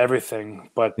to everything,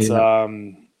 but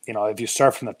if you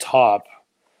start from the top,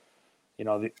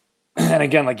 and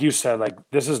again, like you said, like,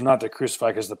 this is not to crucify,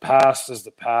 because the past is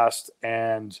the past,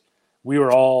 and we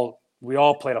all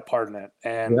played a part in it,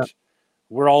 and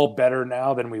we're all better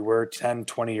now than we were 10,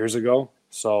 20 years ago.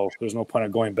 So there's no point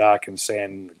of going back and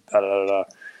saying da, da, da, da.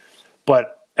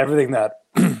 But everything that,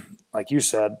 like you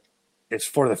said, it's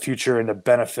for the future and to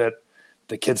benefit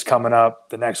the kids coming up,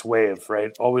 the next wave,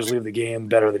 right? Always leave the game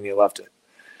better than you left it.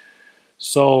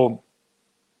 So,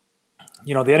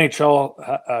 the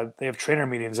NHL, they have trainer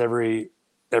meetings every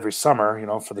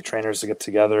summer, for the trainers to get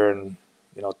together and,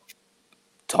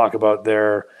 talk about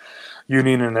their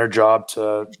union and their job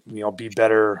to, be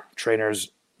better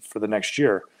trainers for the next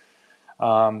year.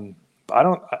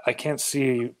 I can't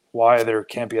see why there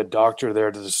can't be a doctor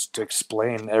there to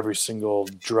explain every single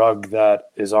drug that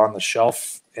is on the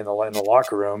shelf in the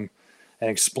locker room, and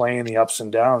explain the ups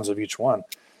and downs of each one.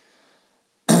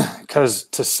 Because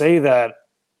to say that,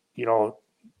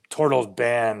 Toradol's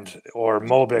banned, or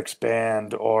Mobic's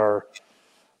banned, or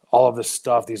all of this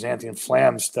stuff, these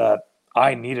anti-inflams that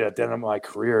I needed at the end of my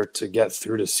career to get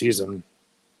through the season.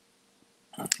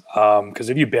 Because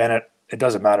if you ban it, it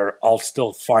doesn't matter. I'll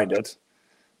still find it,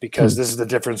 because this is the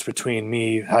difference between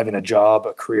me having a job,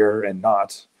 a career, and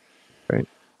not. Right.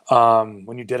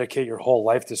 When you dedicate your whole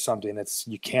life to something,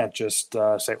 you can't just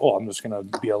say, "Oh, I'm just going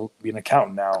to be an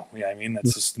accountant now." Yeah, I mean,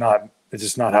 it's just not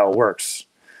how it works.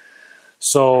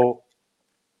 So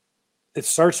it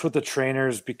starts with the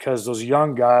trainers, because those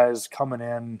young guys coming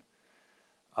in,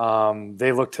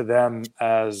 they look to them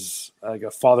as like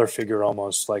a father figure,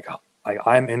 almost like,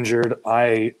 I'm injured,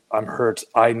 I'm hurt,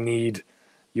 I need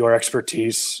your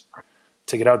expertise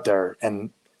to get out there.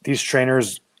 And these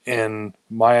trainers in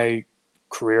my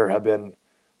career have been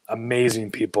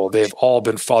amazing people. They've all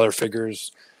been father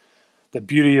figures. The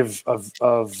beauty of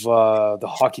the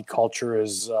hockey culture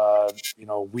is,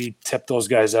 we tip those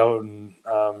guys out, and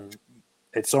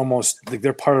it's almost like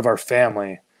they're part of our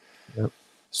family. Yep.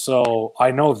 So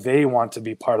I know they want to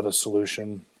be part of the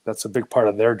solution. That's a big part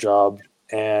of their job.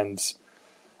 And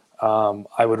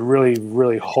I would really,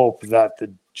 really hope that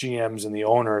the GMs and the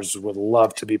owners would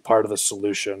love to be part of the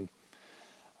solution.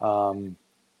 And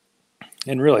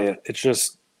really,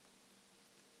 it's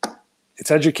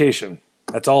education.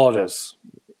 That's all it is.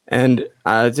 And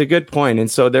it's a good point.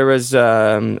 And so there was,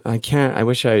 I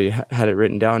wish I had it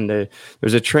written down.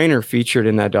 There's a trainer featured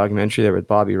in that documentary there with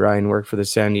Bobby Ryan, worked for the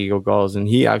San Diego Gulls, and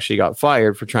he actually got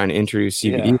fired for trying to introduce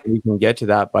CBD. Yeah. We can get to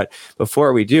that. But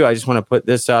before we do, I just want to put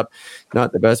this up,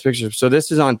 not the best picture. So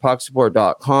this is on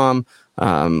pucksupport.com.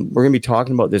 We're going to be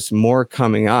talking about this more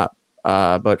coming up.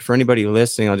 But for anybody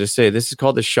listening, I'll just say this is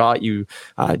called The Shot You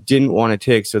Didn't Want to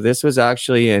Take. So this was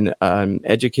actually an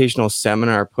educational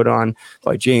seminar put on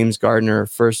by James Gardner,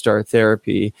 First Star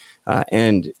Therapy.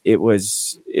 And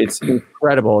it's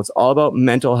incredible. It's all about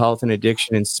mental health and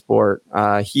addiction in sport.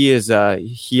 He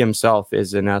himself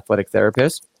is an athletic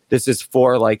therapist. This is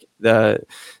for like the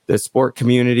sport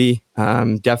community,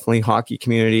 definitely hockey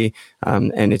community,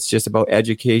 and it's just about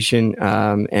education.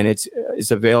 And it's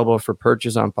available for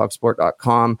purchase on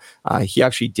pucksupport.com. He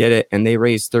actually did it, and they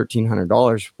raised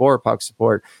 $1,300 for Puck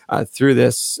Support through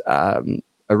this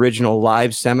original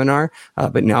live seminar,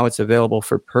 but now it's available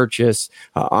for purchase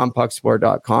on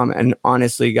pucksupport.com. And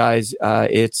honestly, guys,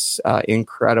 it's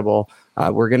incredible.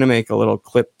 We're going to make a little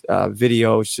clip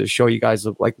video to show you guys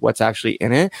like what's actually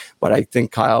in it. But I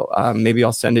think, Kyle, maybe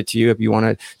I'll send it to you if you want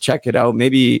to check it out.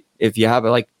 Maybe if you have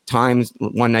like times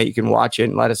one night, you can watch it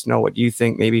and let us know what you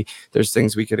think. Maybe there's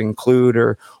things we could include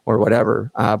or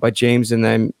whatever. But James and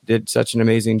them did such an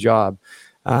amazing job.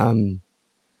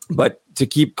 But to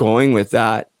keep going with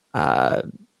that,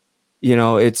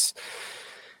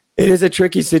 it is a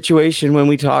tricky situation when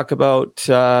we talk about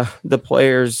the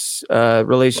players'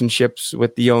 relationships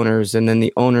with the owners, and then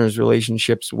the owners'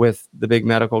 relationships with the big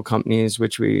medical companies,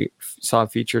 which we saw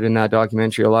featured in that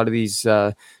documentary. A lot of these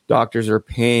doctors are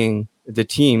paying the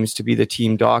teams to be the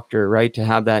team doctor, right? To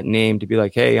have that name, to be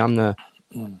like, hey, I'm the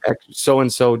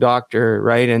so-and-so doctor,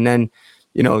 right? And then,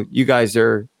 you guys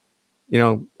are,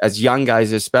 as young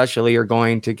guys especially, are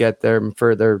going to get them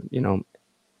for their,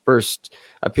 first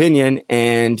opinion.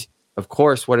 And of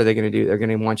course, what are they going to do? They're going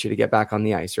to want you to get back on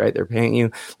the ice, right? They're paying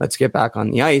you. Let's get back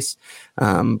on the ice.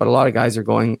 But a lot of guys are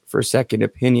going for second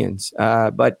opinions.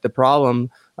 But the problem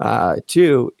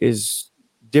too is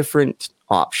different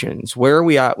options. Where are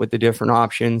we at with the different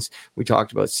options? We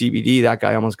talked about CBD. That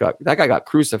guy got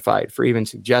crucified for even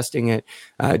suggesting it.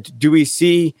 Do we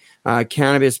see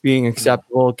cannabis being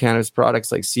acceptable, cannabis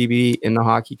products like CBD in the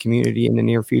hockey community in the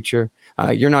near future?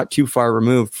 You're not too far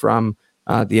removed from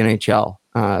the NHL.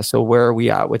 So where are we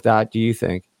at with that, do you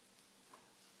think?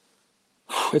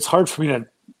 It's hard for me to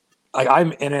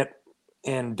I'm in it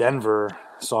in Denver,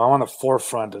 so I'm on the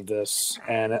forefront of this,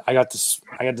 and I got to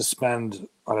spend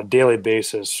on a daily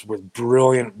basis with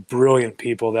brilliant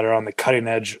people that are on the cutting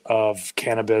edge of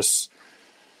cannabis,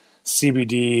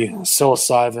 CBD,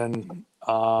 psilocybin.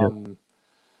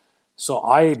 So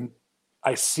I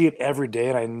see it every day,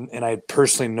 and I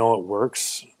personally know it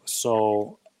works.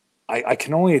 So I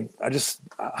just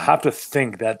have to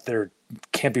think that they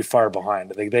can't be far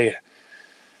behind.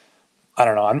 I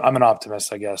don't know. I'm an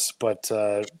optimist, I guess, but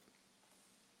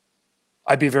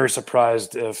I'd be very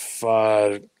surprised if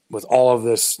with all of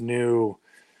this new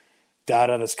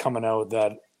data that's coming out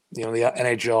that the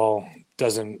NHL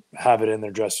doesn't have it in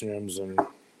their dressing rooms in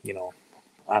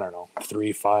I don't know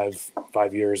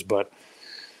 5 years, but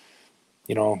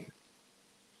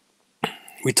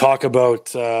we talk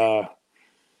about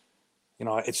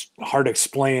it's hard to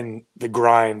explain the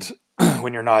grind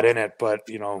when you're not in it, but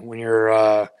when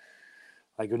you're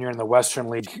when you're in the Western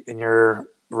League and you're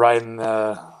riding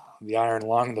the Iron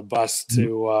Lung, the bus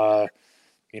to a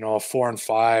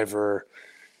 4-5 or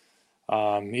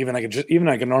even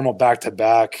like a normal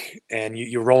back-to-back, and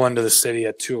you roll into the city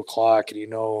at 2:00 and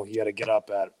you got to get up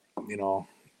at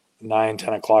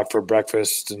 9-10 o'clock for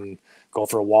breakfast and go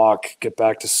for a walk, get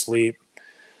back to sleep.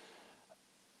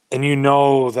 And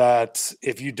that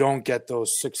if you don't get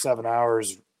those 6-7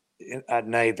 hours at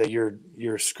night, that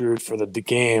you're screwed for the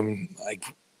game, like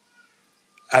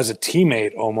as a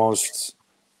teammate almost,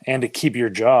 and to keep your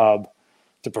job,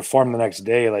 to perform the next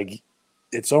day. Like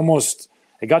it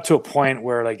got to a point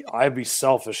where like I'd be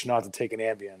selfish not to take an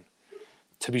Ambien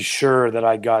to be sure that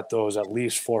I got those at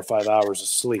least 4 or 5 hours of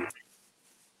sleep.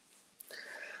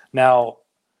 Now,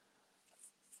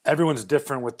 everyone's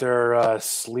different with their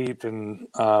sleep and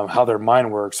how their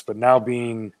mind works, but now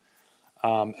being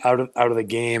out of the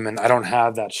game, and I don't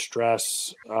have that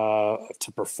stress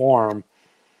to perform,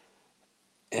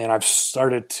 and I've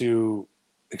started to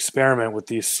experiment with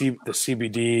the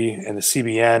CBD and the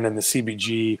CBN and the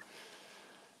CBG,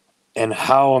 and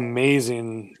how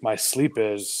amazing my sleep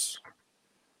is,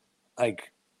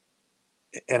 like,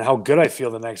 and how good I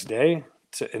feel the next day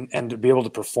and to be able to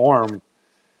perform.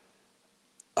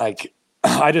 Like,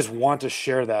 I just want to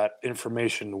share that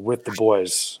information with the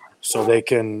boys so they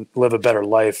can live a better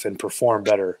life and perform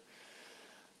better.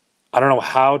 I don't know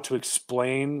how to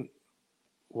explain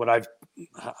what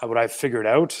I've figured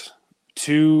out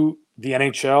to the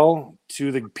NHL,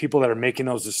 to the people that are making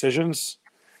those decisions.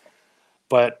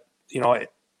 But,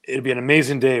 it'd be an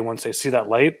amazing day once they see that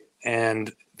light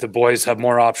and the boys have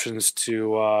more options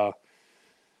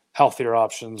healthier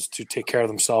options to take care of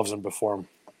themselves and perform.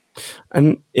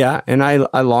 And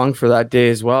I long for that day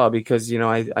as well, because,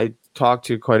 I talked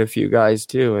to quite a few guys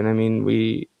too. And I mean,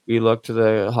 we look to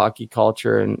the hockey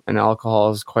culture and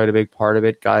alcohol is quite a big part of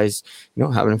it. Guys,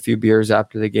 having a few beers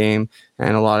after the game,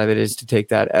 and a lot of it is to take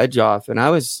that edge off. And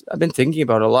I've been thinking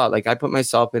about it a lot. Like, I put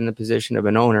myself in the position of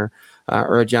an owner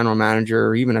or a general manager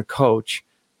or even a coach.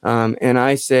 And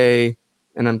I say,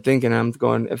 and I'm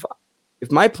going,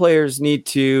 if my players need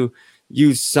to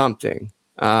use something,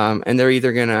 and they're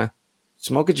either going to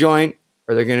smoke a joint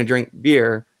or they're going to drink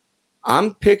beer,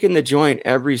 I'm picking the joint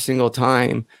every single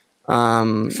time.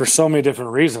 For so many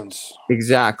different reasons.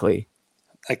 Exactly.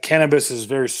 Like, cannabis is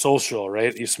very social,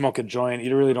 right? You smoke a joint,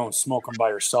 you really don't smoke them by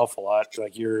yourself a lot.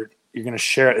 Like, you're going to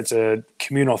share it. It's a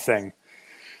communal thing.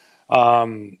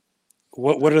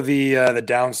 What are the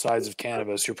downsides of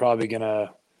cannabis? You're probably going to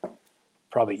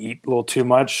eat a little too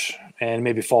much and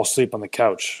maybe fall asleep on the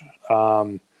couch.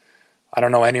 I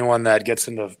don't know anyone that goes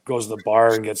to the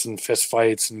bar and gets in fist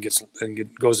fights and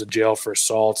goes to jail for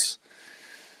assaults.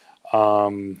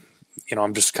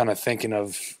 I'm just kind of thinking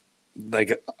of,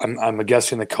 like, I'm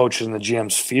guessing the coaches and the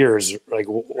GM's fears.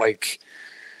 Like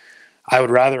I would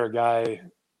rather a guy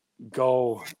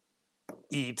go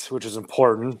eat, which is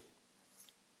important,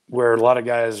 where a lot of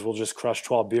guys will just crush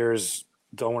 12 beers,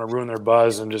 don't want to ruin their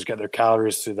buzz and just get their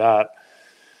calories through that.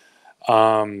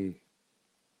 I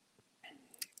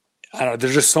don't know.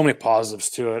 There's just so many positives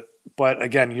to it. But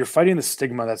again, you're fighting the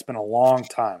stigma that's been a long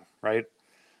time, right?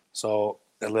 So,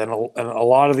 and a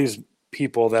lot of these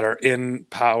people that are in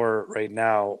power right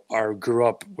now grew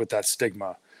up with that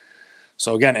stigma.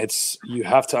 So again, you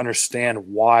have to understand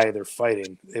why they're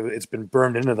fighting. It's been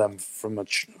burned into them when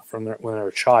they're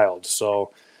a child.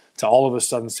 So to all of a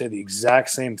sudden say the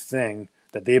exact same thing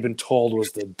that they've been told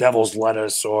was the devil's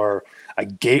lettuce or a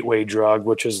gateway drug,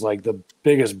 which is like the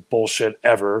biggest bullshit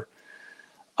ever.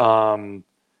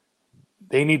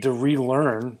 They need to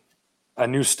relearn a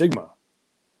new stigma,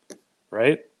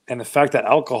 right? And the fact that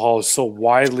alcohol is so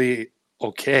widely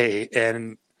okay,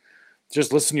 and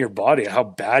just listen to your body, how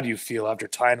bad you feel after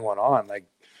tying one on. Like,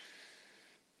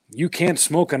 you can't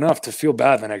smoke enough to feel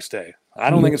bad the next day. I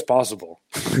don't think it's possible.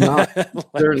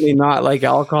 Certainly not like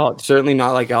alcohol. Certainly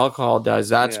not like alcohol does.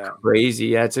 That's crazy.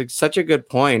 Yeah, it's such a good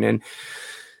point. And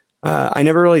I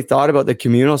never really thought about the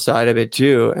communal side of it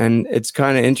too. And it's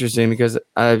kind of interesting because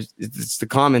it's the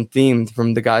common theme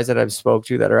from the guys that I've spoke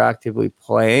to that are actively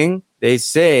playing. They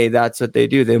say that's what they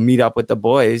do. They meet up with the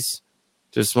boys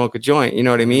to smoke a joint. You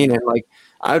know what I mean? And like,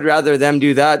 I'd rather them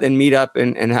do that than meet up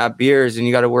and have beers, and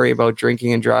you got to worry about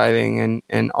drinking and driving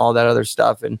and all that other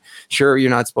stuff. And sure,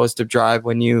 you're not supposed to drive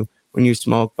when you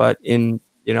smoke, but I'm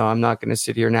not going to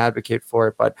sit here and advocate for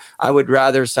it, but I would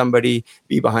rather somebody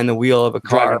be behind the wheel of a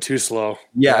car. Driving too slow.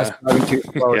 Yes, driving too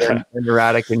slow and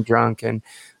erratic and drunk. And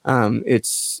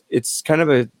it's kind of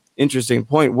an interesting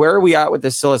point. Where are we at with the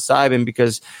psilocybin?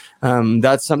 Because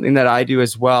that's something that I do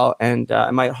as well. And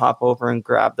I might hop over and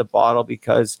grab the bottle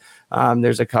because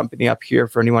there's a company up here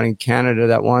for anyone in Canada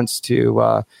that wants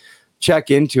to check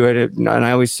into it. And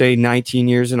I always say 19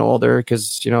 years and older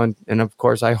because, and of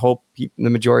course, I hope the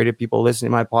majority of people listening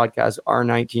to my podcast are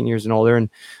 19 years and older. And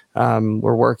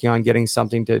we're working on getting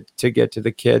something to get to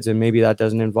the kids. And maybe that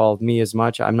doesn't involve me as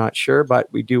much. I'm not sure,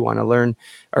 but we do want to learn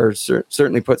or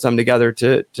certainly put something together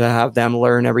to have them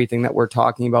learn everything that we're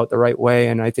talking about the right way.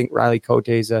 And I think Riley Cote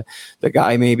is the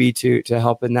guy maybe to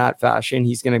help in that fashion.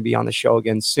 He's going to be on the show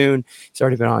again soon. He's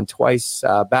already been on twice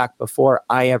back before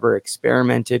I ever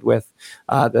experimented with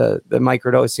the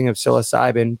microdosing of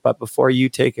psilocybin. But before you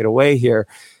take it away here,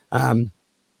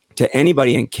 to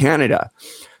anybody in Canada,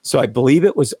 so I believe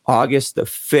it was August the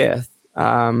 5th.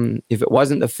 If it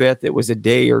wasn't the 5th, it was a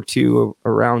day or two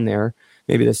around there,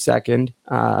 maybe the 2nd,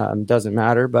 doesn't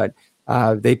matter. But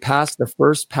they passed the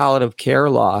first palliative care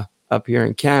law up here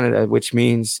in Canada, which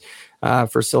means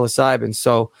for psilocybin.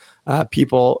 So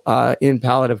people in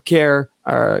palliative care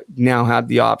now have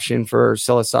the option for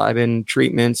psilocybin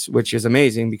treatments, which is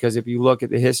amazing because if you look at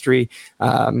the history,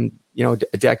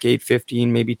 a decade,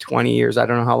 15, maybe 20 years. I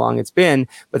don't know how long it's been,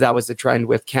 but that was the trend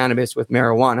with cannabis, with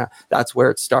marijuana. That's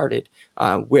where it started,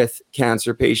 with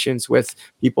cancer patients, with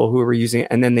people who were using it.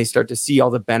 And then they start to see all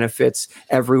the benefits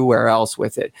everywhere else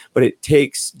with it. But it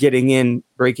takes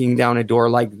breaking down a door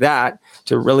like that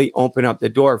to really open up the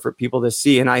door for people to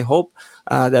see. And I hope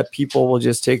that people will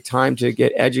just take time to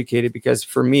get educated, because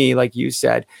for me, like you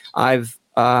said, I've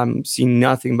seen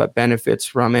nothing but benefits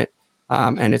from it.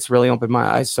 And it's really opened my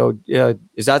eyes. So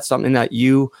is that something that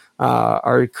you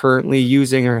are currently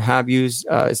using or have used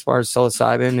as far as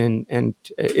psilocybin? And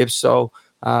if so,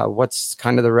 what's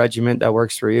kind of the regimen that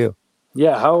works for you?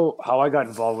 Yeah, how I got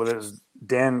involved with it is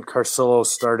Dan Carcillo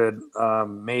started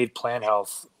Made Plant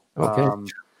Health.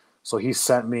 Okay. So he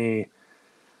sent me,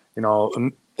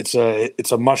 it's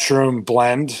a mushroom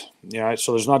blend.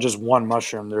 So there's not just one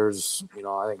mushroom. There's,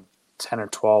 I think 10 or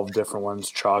 12 different ones: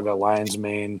 chaga, lion's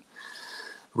mane,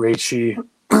 reishi,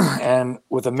 and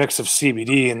with a mix of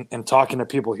CBD. And talking to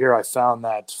people here, I found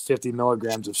that 50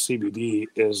 milligrams of CBD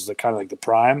is the kind of like the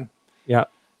prime. Yeah.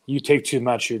 You take too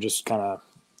much, you're just kind of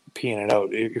peeing it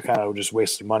out. You're kind of just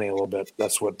wasting money a little bit.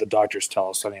 That's what the doctors tell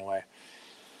us anyway.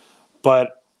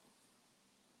 But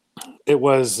it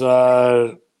was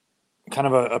kind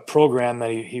of a program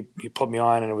that he put me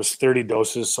on, and it was 30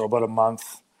 doses, so about a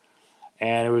month.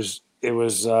 And it was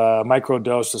a micro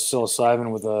dose of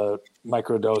psilocybin with a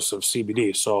micro dose of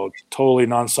CBD, so totally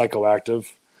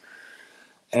non-psychoactive.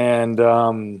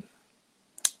 And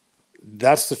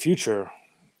that's the future,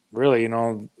 really.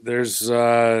 There's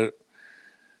the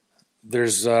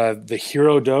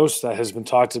hero dose that has been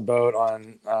talked about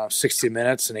on 60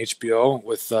 Minutes and HBO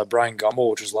with Brian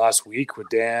Gumbel, which was last week, with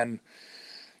Dan,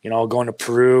 going to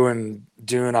Peru and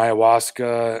doing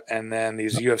ayahuasca, and then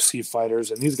these UFC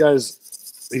fighters. And these guys,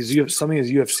 some of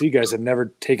these UFC guys have never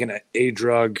taken a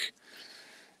drug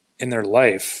in their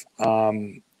life.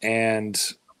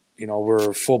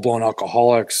 We're full-blown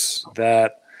alcoholics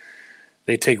that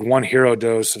they take one hero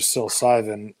dose of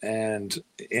psilocybin, and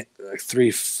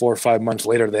 3, 4, 5 months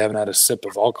later, they haven't had a sip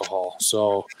of alcohol.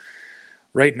 So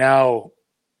right now,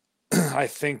 I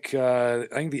think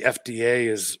the FDA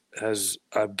has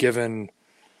given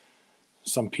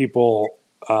some people,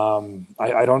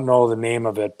 I don't know the name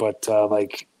of it, but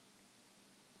the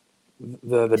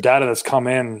data that's come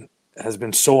in has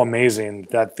been so amazing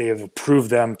that they have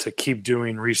approved them to keep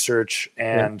doing research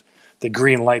and the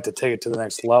green light to take it to the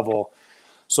next level.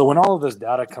 So when all of this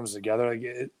data comes together,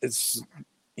 it's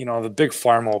the big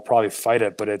pharma will probably fight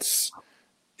it, but it's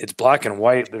black and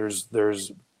white. There's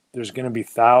going to be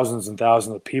thousands and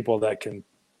thousands of people that can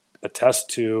attest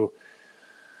to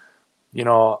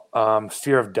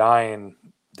fear of dying.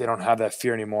 They don't have that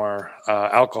fear anymore.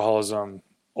 Alcoholism,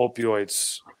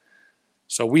 opioids.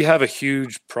 So we have a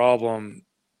huge problem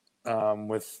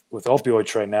with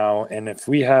opioids right now. And if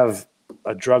we have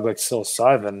a drug like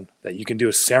psilocybin that you can do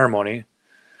a ceremony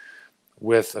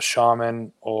with a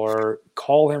shaman, or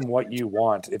call him what you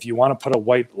want. If you want to put a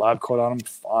white lab coat on him,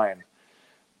 fine.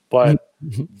 But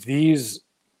these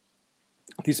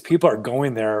people are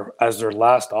going there as their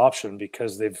last option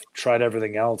because they've tried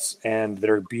everything else and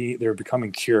they're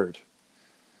becoming cured.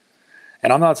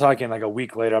 And I'm not talking like a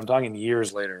week later, I'm talking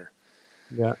years later.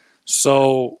 Yeah.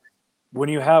 So when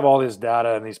you have all this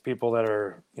data and these people that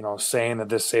are, saying that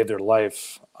this saved their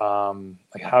life,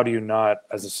 how do you not,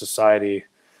 as a society,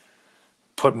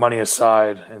 put money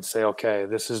aside and say, okay,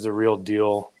 this is the real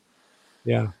deal.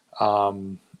 Yeah.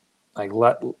 Let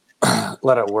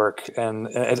it work. And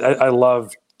I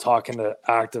love talking to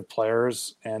active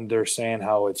players, and they're saying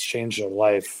how it's changed their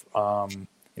life.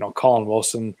 Colin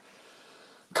Wilson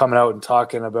coming out and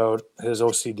talking about his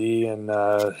OCD and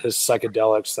his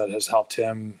psychedelics that has helped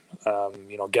him,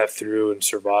 get through and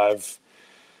survive.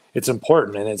 It's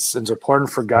important, and it's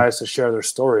important for guys to share their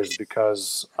stories,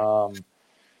 because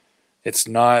it's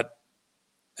not,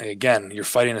 again, you're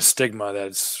fighting a stigma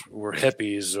that's we're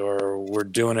hippies or we're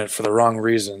doing it for the wrong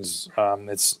reasons.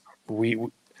 It's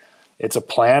a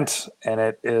plant, and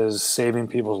it is saving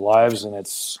people's lives, and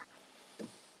it's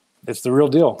the real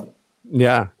deal.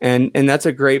 Yeah. And that's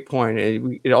a great point.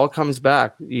 It all comes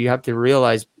back. You have to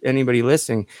realize, anybody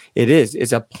listening,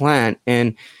 it's a plant.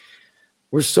 And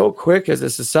we're so quick as a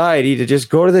society to just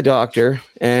go to the doctor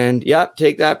and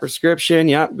take that prescription.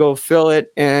 Go fill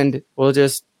it. And we'll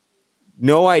just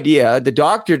no idea. The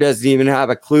doctor doesn't even have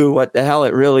a clue what the hell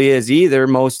it really is either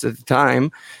most of the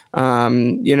time.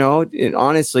 And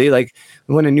honestly, like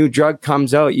when a new drug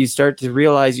comes out, you start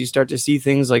to see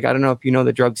things like, I don't know if you know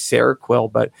the drug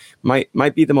Seroquel, but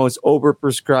might be the most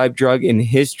overprescribed drug in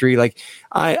history. Like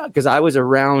because I was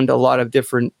around a lot of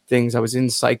different things. I was in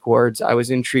psych wards, I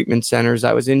was in treatment centers,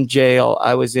 I was in jail,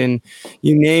 I was in,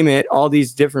 you name it, all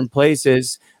these different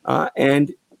places.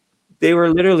 And they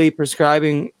were literally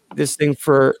prescribing this thing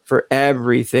for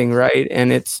everything, right?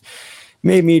 And it's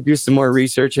made me do some more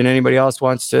research, and anybody else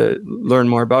wants to learn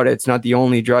more about it. It's not the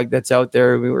only drug that's out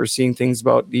there. We were seeing things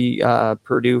about the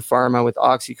Purdue Pharma with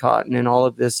Oxycontin and all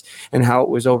of this and how it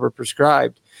was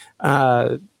overprescribed.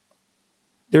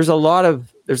 There's a lot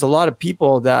of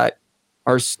people that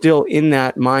are still in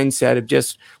that mindset of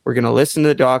just, we're going to listen to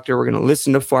the doctor, we're going to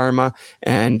listen to pharma,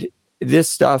 and this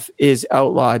stuff is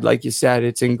outlawed. Like you said,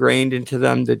 it's ingrained into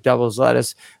them, the devil's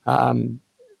lettuce,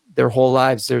 their whole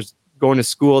lives. There's going to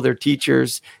school, their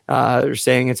teachers are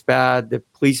saying it's bad. The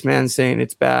policeman's saying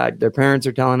it's bad. Their parents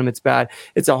are telling them it's bad.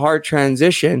 It's a hard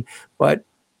transition, but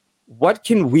what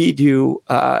can we do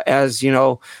as,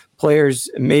 players,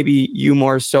 maybe you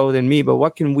more so than me, but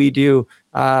what can we do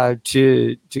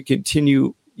to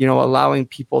continue, allowing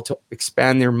people to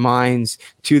expand their minds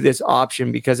to this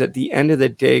option? Because at the end of the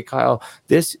day, Kyle,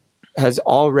 this has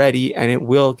already and it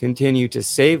will continue to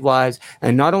save lives.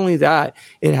 And not only that,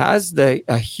 it has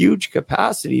a huge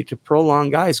capacity to prolong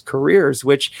guys' careers,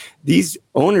 which these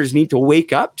owners need to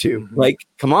wake up to. Like,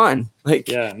 come on.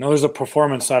 There's a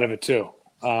performance side of it too.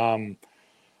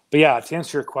 But yeah, to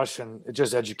answer your question, it's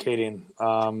just educating.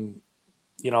 I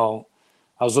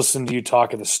was listening to you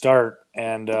talk at the start,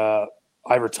 and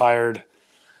I retired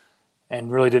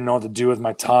and really didn't know what to do with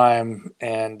my time.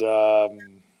 And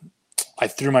I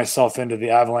threw myself into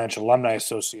the Avalanche Alumni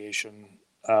Association,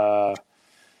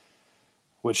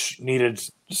 which needed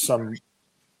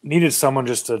someone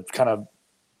just to kind of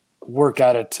work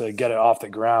at it to get it off the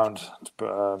ground,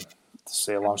 to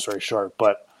say a long story short.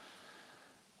 But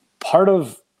part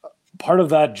of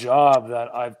that job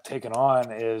that I've taken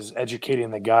on is educating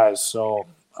the guys. So,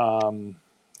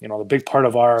 the big part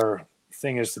of our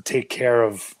thing is to take care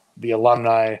of the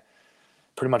alumni,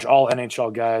 pretty much all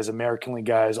NHL guys, American League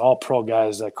guys, all pro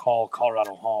guys that call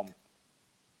Colorado home.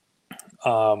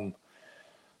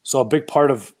 So a big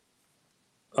part of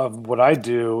what I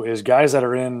do is guys that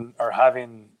are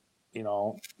having,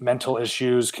 mental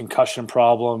issues, concussion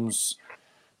problems,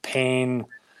 pain.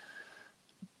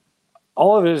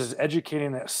 All of it is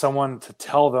educating someone to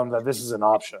tell them that this is an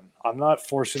option. I'm not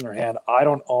forcing their hand. I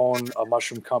don't own a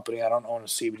mushroom company. I don't own a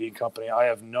CBD company. I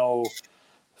have no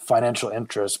financial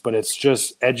interest, but it's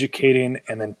just educating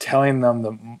and then telling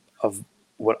them of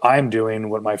what I'm doing,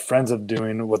 what my friends are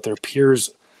doing, what their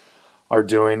peers are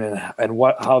doing, and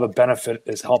how the benefit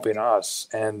is helping us.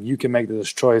 And you can make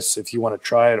this choice if you want to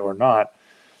try it or not.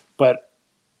 But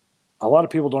a lot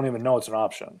of people don't even know it's an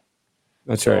option.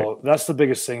 That's right. So that's the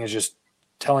biggest thing, is just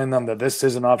telling them that this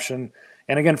is an option.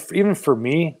 And again, even for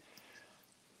me,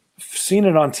 seeing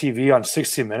it on TV on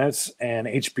 60 Minutes and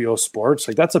HBO Sports,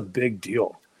 like, that's a big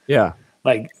deal. Yeah.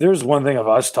 Like, there's one thing of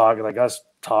us talking, and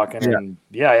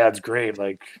it's great.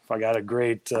 Like, I got a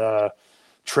great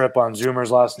trip on Zoomers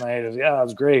last night. It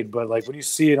was great. But like, when you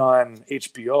see it on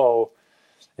HBO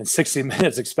and 60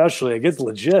 Minutes, especially, it gets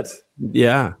legit.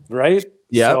 Yeah. Right.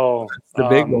 Yeah. So the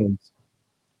big ones.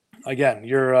 Again,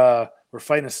 we're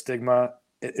fighting a stigma.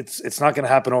 It's not going to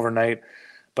happen overnight,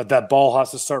 but that ball has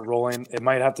to start rolling. It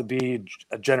might have to be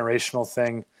a generational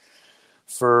thing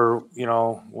for,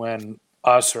 when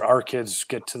us or our kids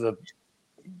get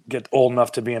old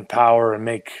enough to be in power and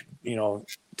make,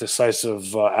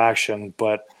 decisive action.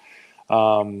 But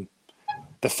the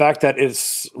fact that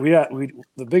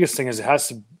the biggest thing is it has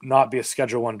to not be a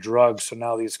Schedule I drug. So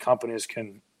now these companies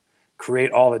can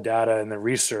create all the data and the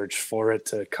research for it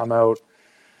to come out.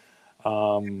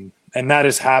 And that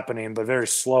is happening, but very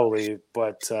slowly.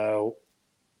 But, in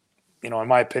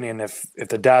my opinion, if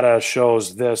the data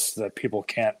shows that people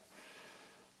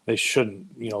they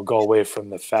shouldn't, go away from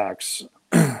the facts.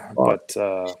 But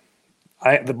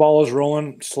the ball is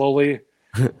rolling slowly,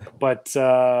 but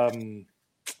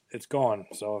it's going.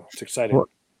 So it's exciting. Well,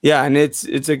 yeah, and it's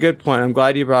a good point. I'm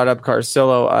glad you brought up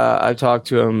Carcillo. I talked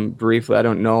to him briefly. I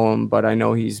don't know him, but I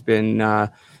know he's been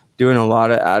doing a lot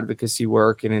of advocacy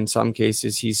work, and in some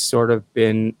cases he's sort of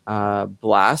been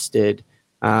blasted.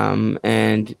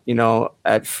 And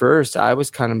at first I was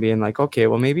kind of being like, okay,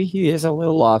 well, maybe he is a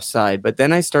little offside. But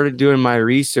then I started doing my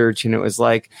research, and it was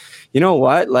like, you know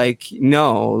what? Like,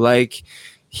 no, like,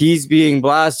 he's being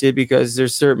blasted because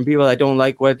there's certain people that don't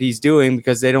like what he's doing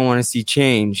because they don't want to see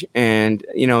change. And,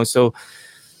 so,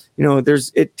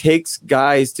 it takes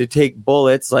guys to take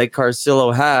bullets like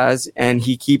Carcillo has, and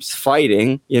he keeps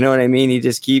fighting. You know what I mean? He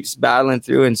just keeps battling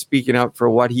through and speaking up for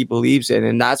what he believes in.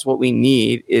 And that's what we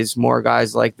need, is more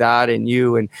guys like that, and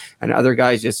you and other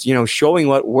guys just, showing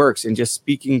what works and just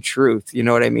speaking truth. You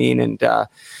know what I mean? And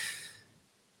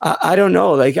I don't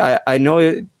know. Like, I know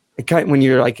it kind of, when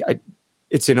you're like,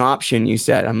 it's an option, you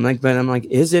said. I'm like,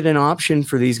 is it an option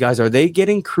for these guys? Are they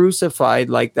getting crucified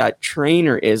like that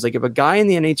trainer is? Like, if a guy in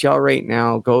the NHL right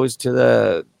now goes to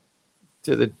the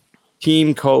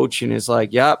team coach and is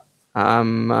like, yep,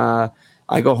 I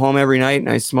go home every night and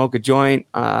I smoke a joint,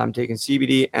 I'm taking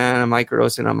CBD and a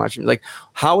microdose and I'm mushrooms. Like,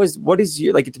 what is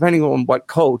your, like, depending on what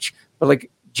coach, but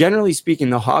like, generally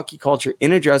speaking, the hockey culture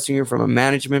in a dressing room from a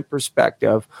management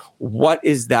perspective, what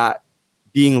is that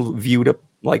being viewed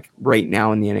like right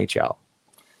now in the NHL?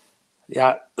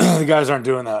 Yeah, the guys aren't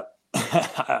doing that.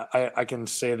 I can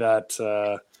say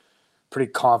that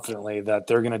pretty confidently that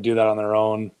they're going to do that on their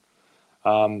own.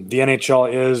 The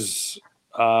NHL is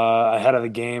ahead of the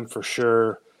game for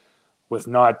sure with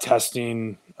not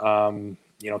testing,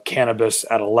 cannabis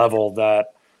at a level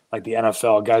that, like the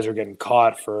NFL, guys are getting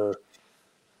caught for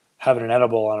having an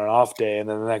edible on an off day, and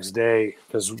then the next day,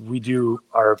 because we do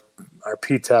our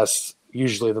P tests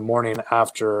usually the morning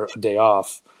after a day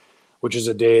off, which is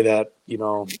a day that,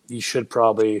 you should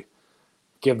probably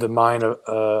give the mind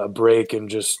a break and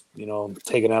just,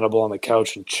 take an edible on the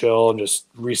couch and chill and just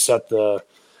reset the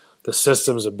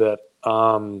systems a bit.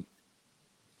 And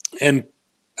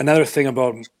another thing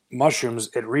about mushrooms,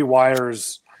 it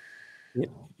rewires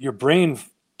your brain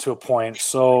to a point.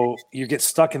 So you get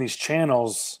stuck in these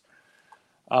channels,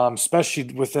 especially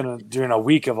during a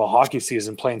week of a hockey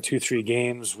season, playing 2-3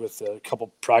 games with a couple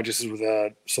practices with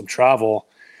some travel.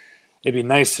 It'd be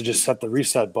nice to just set the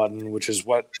reset button, which is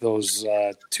what those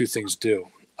two things do.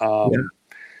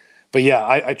 But yeah,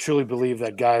 I truly believe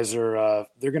that guys are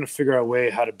they're going to figure out a way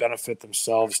how to benefit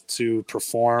themselves to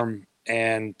perform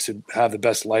and to have the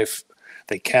best life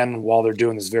they can while they're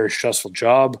doing this very stressful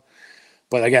job.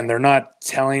 But again, they're not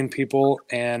telling people,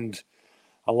 and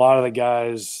a lot of the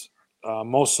guys,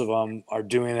 most of them are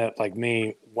doing it like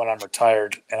me when I'm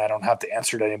retired and I don't have to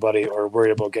answer to anybody or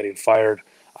worry about getting fired.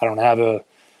 I don't have a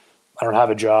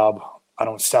job. I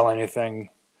don't sell anything.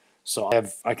 So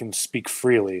I can speak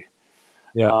freely.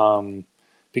 Yeah.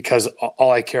 Because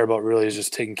all I care about really is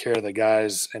just taking care of the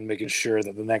guys and making sure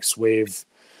that the next wave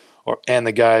and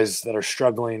the guys that are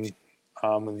struggling,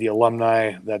 the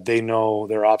alumni, that they know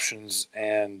their options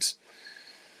and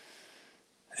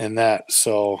that.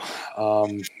 So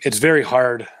it's very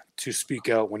hard to speak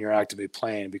out when you're actively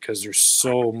playing because there's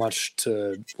so much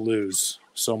to lose.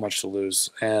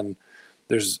 And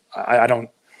it'd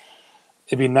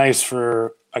be nice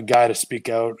for a guy to speak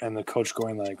out and the coach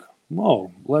going like,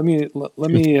 whoa, let me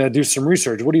do some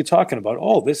research. What are you talking about?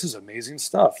 Oh, this is amazing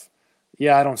stuff.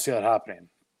 Yeah, I don't see that happening.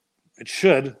 It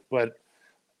should, but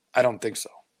I don't think so.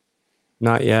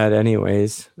 Not yet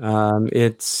anyways.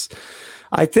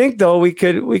 I think though we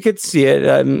could see it.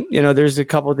 There's a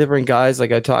couple different guys.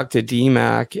 Like I talked to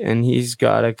DMAC and he's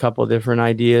got a couple different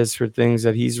ideas for things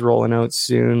that he's rolling out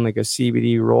soon, like a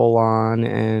CBD roll on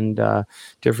and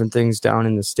different things down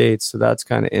in the States. So that's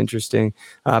kind of interesting.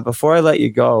 Before I let you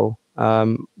go,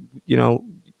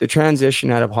 the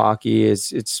transition out of hockey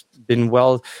it's been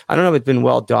I don't know if it's been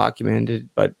well documented,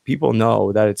 but people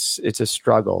know that it's a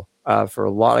struggle for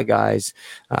a lot of guys,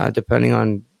 depending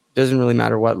on, doesn't really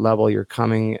matter what level you're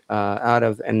coming out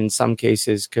of, and in some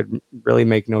cases could really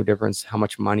make no difference how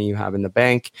much money you have in the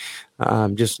bank.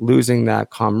 Just losing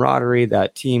that camaraderie,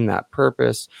 that team, that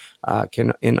purpose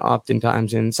can,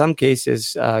 oftentimes in some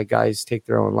cases, guys take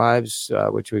their own lives,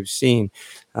 which we've seen,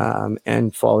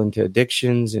 and fall into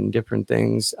addictions and different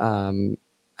things.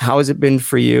 How has it been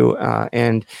for you?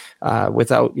 And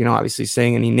without, obviously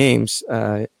saying any names,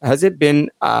 has it been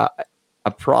a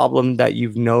problem that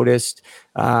you've noticed,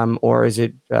 or is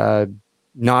it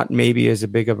not maybe as a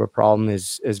big of a problem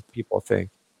as people think?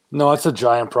 No, it's a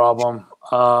giant problem.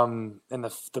 And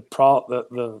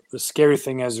the scary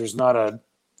thing is there's not a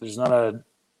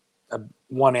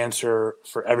one answer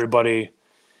for everybody,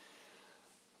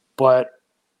 and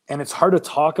it's hard to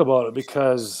talk about it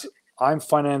because I'm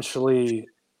financially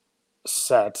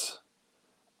set.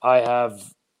 I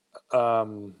have,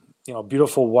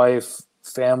 beautiful wife,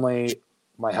 family.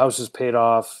 My house is paid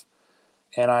off,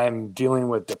 and I'm dealing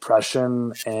with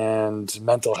depression and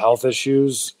mental health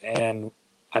issues. And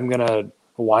I'm going to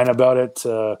whine about it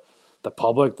to the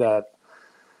public and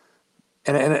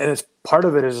it's part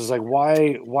of it is like,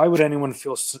 why would anyone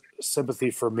feel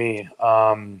sympathy for me?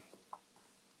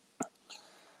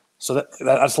 So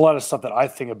that's a lot of stuff that I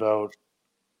think about.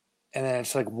 And then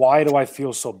it's like, why do I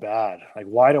feel so bad? Like,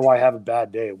 why do I have a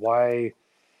bad day? Why?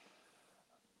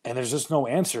 And there's just no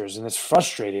answers, and it's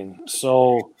frustrating.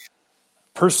 So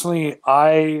personally,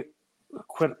 I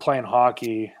quit playing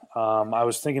hockey. I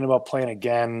was thinking about playing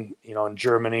again, in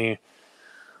Germany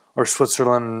or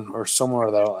Switzerland or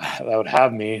somewhere that would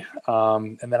have me.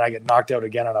 And then I get knocked out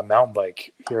again on a mountain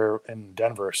bike here in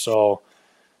Denver. So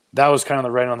that was kind of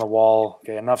the writing on the wall.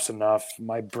 Okay, enough's enough.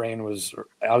 My brain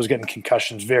I was getting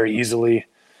concussions very easily.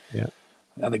 Yeah.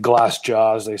 And the glass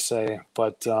jaw, as they say.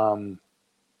 But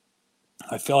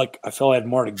I felt I had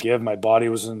more to give. My body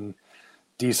was in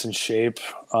decent shape.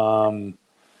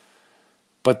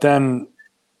 But then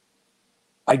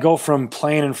I go from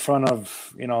playing in front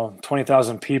of,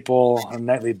 20,000 people on a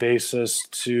nightly basis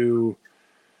to,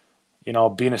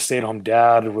 being a stay-at-home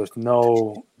dad with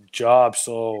no job.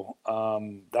 So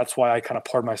that's why I kind of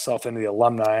poured myself into the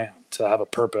alumni to have a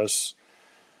purpose.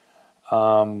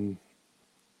 It's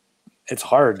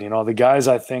hard, the guys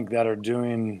I think that are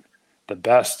doing the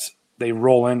best, they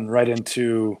roll right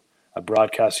into a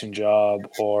broadcasting job.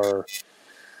 Or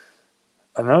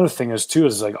another thing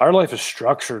is like our life is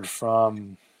structured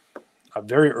from a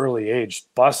very early age.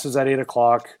 Bus is at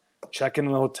 8:00, check in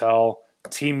the hotel,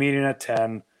 team meeting at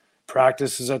 10,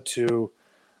 practices at 2,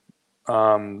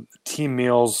 team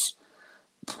meals.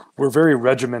 We're very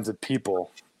regimented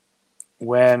people.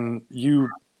 When you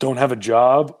don't have a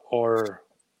job or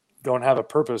don't have a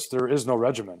purpose, there is no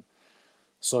regimen.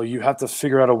 So you have to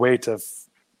figure out a way to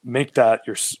make that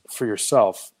for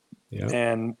yourself. Yeah.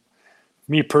 And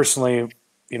me personally,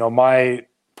 my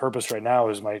purpose right now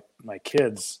is my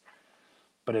kids,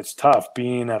 but it's tough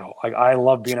being at home. Like, I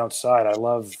love being outside. I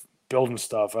love building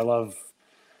stuff. I love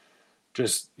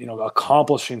just,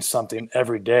 accomplishing something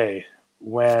every day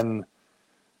when,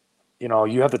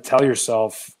 you have to tell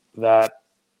yourself that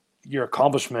your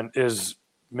accomplishment is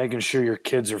making sure your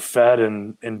kids are fed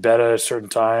and in bed at a certain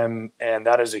time. And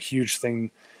that is a huge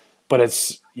thing, but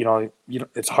it's,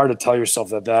 it's hard to tell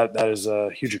yourself that is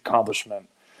a huge accomplishment.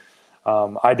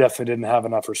 I definitely didn't have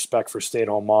enough respect for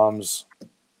stay-at-home moms.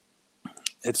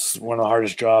 It's one of the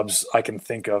hardest jobs I can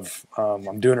think of.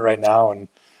 I'm doing it right now and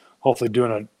hopefully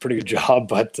doing a pretty good job,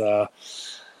 but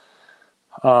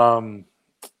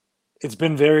it's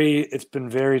been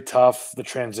very tough, the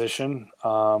transition.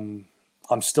 I'm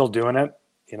still doing it,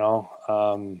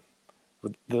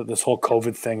 this whole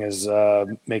COVID thing is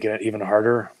making it even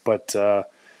harder, but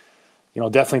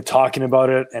definitely talking about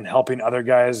it and helping other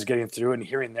guys getting through it and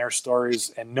hearing their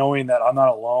stories and knowing that I'm not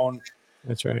alone.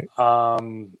 That's right.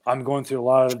 I'm going through a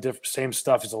lot of the same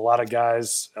stuff as a lot of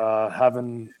guys,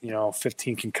 having,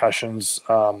 15 concussions.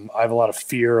 I have a lot of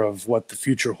fear of what the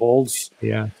future holds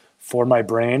for my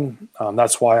brain.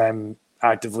 That's why I'm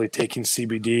actively taking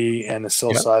CBD and the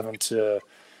psilocybin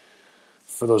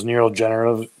for those neural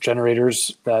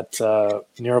generators that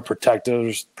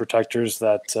neuroprotectors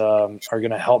that are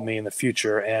going to help me in the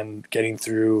future and getting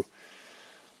through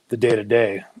the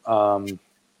day-to-day.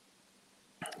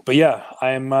 But yeah,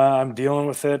 I'm dealing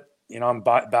with it. I'm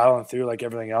battling through like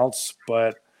everything else,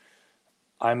 but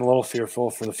I'm a little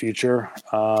fearful for the future.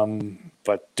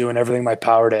 But doing everything in my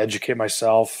power to educate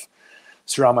myself,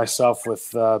 surround myself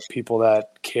with people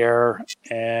that care,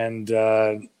 and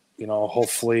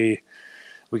hopefully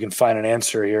we can find an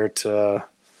answer here to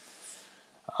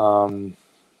kind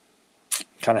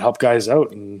of help guys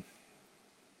out.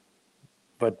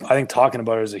 But I think talking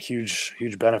about it is a huge,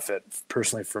 huge benefit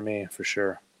personally for me, for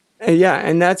sure. Yeah,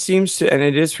 and that seems to, and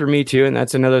it is for me too. And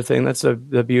that's another thing. That's the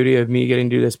beauty of me getting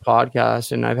to do this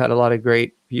podcast. And I've had a lot of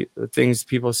great things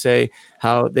people say,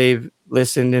 how they've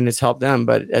listened and it's helped them.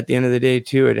 But at the end of the day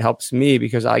too, it helps me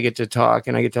because I get to talk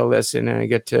and I get to listen and I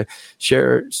get to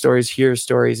share stories, hear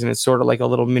stories. And it's sort of like a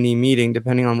little mini meeting,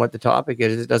 depending on what the topic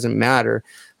is. It doesn't matter.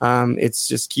 It's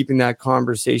just keeping that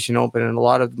conversation open. And a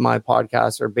lot of my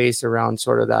podcasts are based around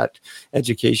sort of that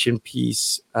education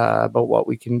piece about what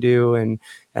we can do and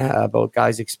about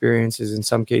guys' experiences, in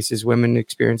some cases, women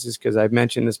experiences, because I've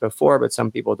mentioned this before, but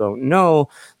some people don't know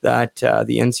that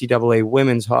the NCAA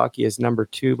women's hockey is number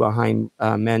 2 behind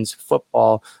men's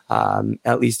football.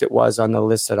 At least it was on the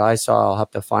list that I saw. I'll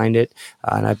have to find it.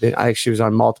 And I actually was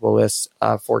on multiple lists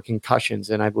for concussions,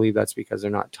 and I believe that's because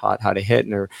they're not taught how to hit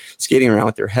and they're skating around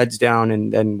with their heads down.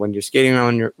 And then when you're skating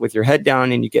around with your head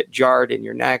down and you get jarred in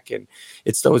your neck, and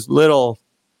it's those little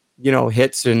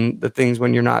hits and the things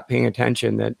when you're not paying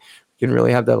attention that can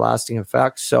really have the lasting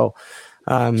effects. So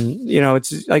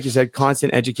it's like you said,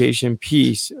 constant education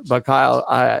piece. But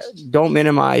Kyle, don't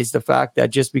minimize the fact that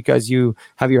just because you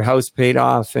have your house paid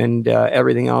off and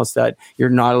everything else, that you're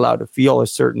not allowed to feel a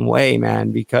certain way,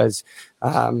 man, because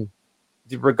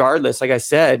regardless, like I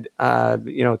said,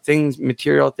 material things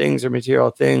are material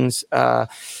things.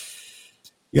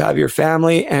 You have your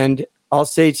family, and I'll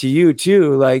say to you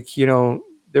too, like,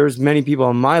 there's many people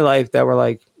in my life that were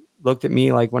like, looked at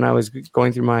me like when I was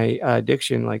going through my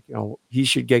addiction, like, he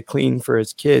should get clean for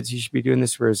his kids. He should be doing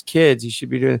this for his kids. He should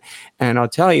be doing, and I'll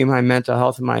tell you, my mental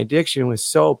health and my addiction was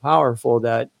so powerful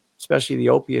that, especially the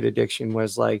opiate addiction,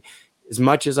 was like, as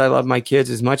much as I love my kids,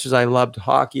 as much as I loved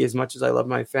hockey, as much as I love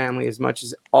my family, as much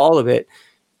as all of it,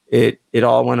 it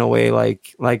all went away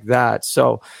like that.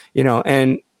 So,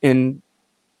 and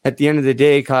at the end of the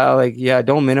day, Kyle, like, yeah,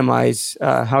 don't minimize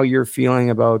how you're feeling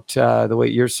about the way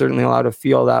you're certainly allowed to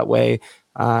feel that way.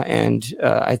 And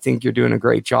I think you're doing a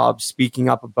great job speaking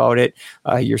up about it.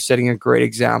 You're setting a great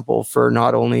example for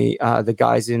not only the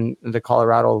guys in the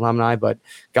Colorado alumni, but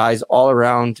guys all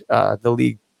around the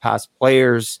league, past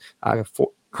players,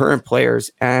 current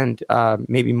players, and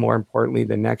maybe more importantly,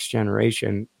 the next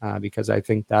generation, because I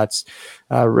think that's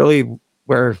really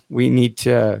where we need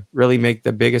to really make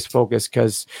the biggest focus,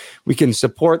 because we can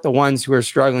support the ones who are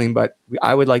struggling, but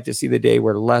I would like to see the day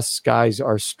where less guys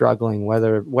are struggling,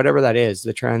 whatever that is,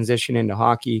 the transition into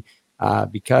hockey,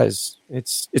 because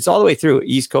it's all the way through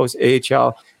East Coast,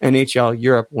 AHL, NHL,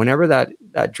 Europe. Whenever that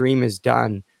dream is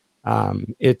done,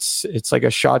 it's like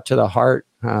a shot to the heart,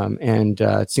 and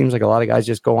it seems like a lot of guys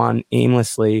just go on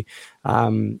aimlessly.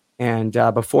 And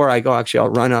before I go, actually,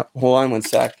 I'll run up. Hold on one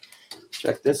sec.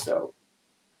 Check this out.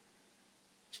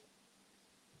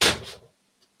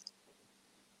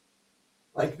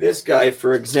 Like this guy,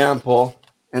 for example,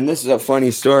 and this is a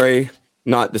funny story.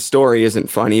 Not the story isn't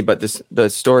funny, but the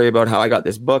story about how I got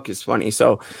this book is funny.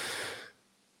 So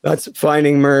that's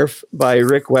Finding Murph by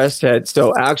Rick Westhead.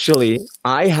 So actually,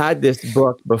 I had this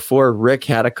book before Rick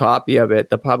had a copy of it.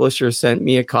 The publisher sent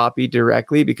me a copy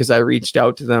directly because I reached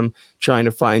out to them trying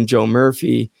to find Joe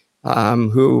Murphy,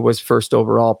 who was first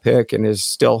overall pick and is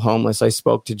still homeless. I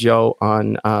spoke to Joe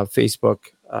on Facebook,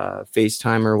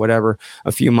 FaceTime or whatever,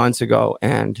 a few months ago,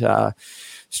 and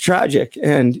it's tragic.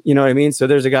 And you know what I mean? So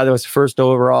there's a guy that was first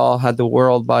overall, had the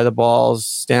world by the balls,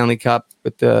 Stanley Cup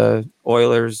with the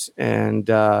Oilers, and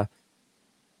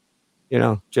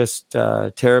just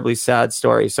a terribly sad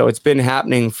story. So it's been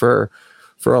happening for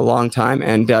a long time.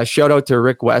 And shout out to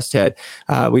Rick Westhead.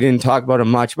 We didn't talk about him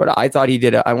much, but I thought he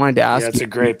did I wanted to ask. Yeah, it's a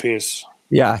great piece.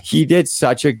 Yeah, he did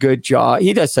such a good job.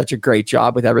 He does such a great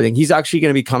job with everything. He's actually going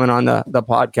to be coming on the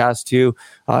podcast too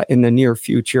in the near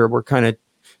future. We're kind of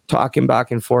talking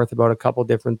back and forth about a couple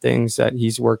different things that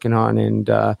he's working on. And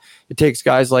it takes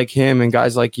guys like him and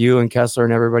guys like you and Kessler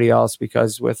and everybody else,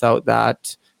 because without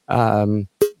that,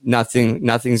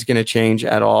 nothing's going to change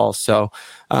at all. So,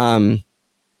 Kyle,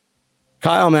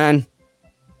 man,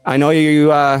 I know you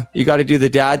got to do the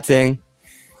dad thing.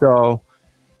 So,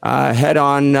 head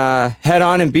on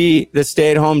and be the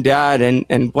stay-at-home dad,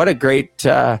 and what a great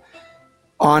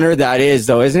honor that is,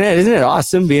 though, isn't it? Isn't it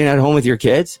awesome being at home with your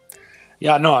kids?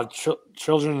 Yeah, no,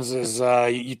 children's is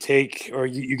you take, or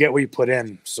you get what you put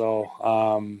in. So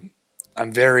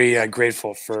I'm very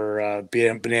grateful for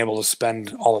being able to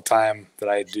spend all the time that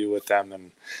I do with them,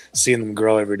 and seeing them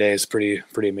grow every day is pretty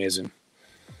amazing.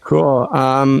 Cool.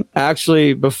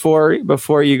 Actually, before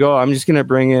you go, I'm just gonna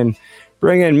bring in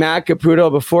Matt Caputo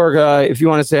before, if you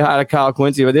want to say hi to Kyle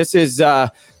Quincy. But this is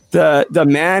the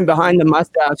man behind the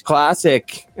Mustache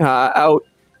Classic out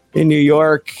in New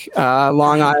York,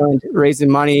 Long Island, raising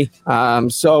money.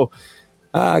 So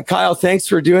Kyle, thanks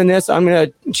for doing this. I'm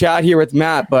going to chat here with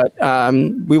Matt, but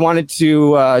we wanted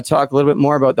to talk a little bit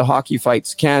more about the Hockey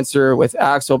Fights Cancer with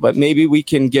Axel, but maybe we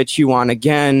can get you on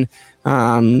again.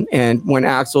 And when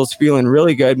Axel's feeling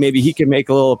really good, maybe he can make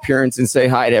a little appearance and say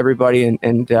hi to everybody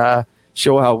and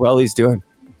show how well he's doing.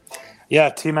 Yeah,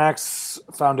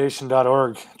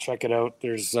 tmaxfoundation.org. Check it out.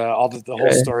 There's all the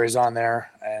whole stories on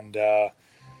there, and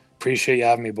appreciate you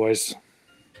having me, boys.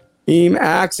 Team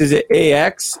Axe, is it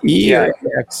AXE or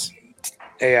AX?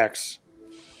 AX.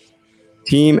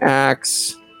 Team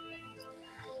Axe.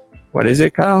 What is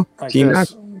it, Kyle? Like Team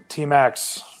Axe? Team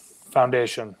Axe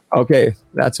Foundation. Okay,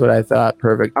 that's what I thought.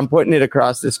 Perfect. I'm putting it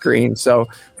across the screen. So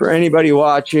for anybody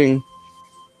watching,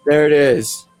 there it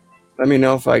is. Let me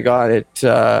know if I got it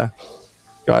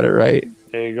right.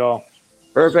 There you go.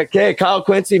 Perfect. Okay, Kyle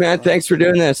Quincy, man, thanks for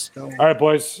doing this. All right,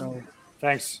 boys.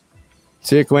 Thanks.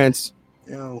 See you, Quince.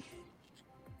 Yo,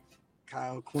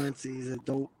 Kyle Quincy is a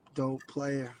dope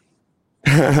player.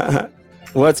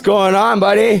 What's going on,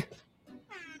 buddy?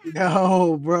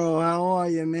 Yo, bro, how are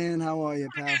you, man? How are you,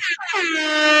 pal?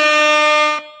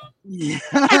 Yeah.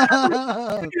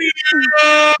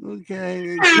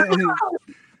 Okay.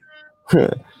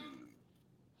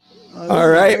 All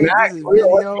right, Great. Matt. This is What's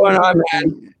video. going on,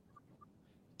 man?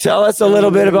 Tell us a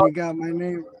little bit Man, about. you got my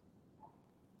name.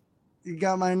 You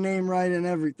got my name right and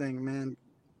everything, man.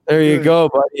 There you Good. go,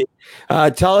 buddy.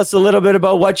 Tell us a little bit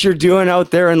about what you're doing out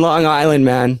there in Long Island,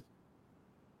 man.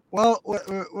 Well,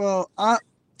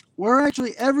 we're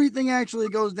actually everything actually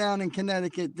goes down in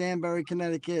Connecticut, Danbury,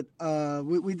 Connecticut.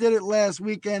 We did it last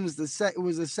weekend. It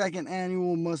was the second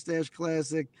annual Mustache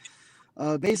Classic.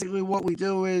 Basically, what we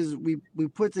do is we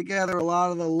put together a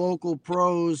lot of the local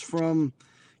pros from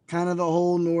kind of the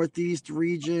whole Northeast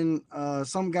region.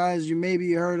 Some guys you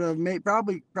maybe heard of,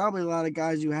 probably a lot of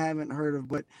guys you haven't heard of,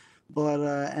 but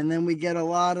and then we get a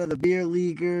lot of the beer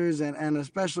leaguers and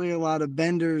especially a lot of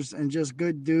benders and just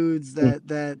good dudes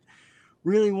that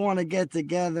really want to get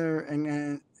together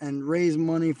and raise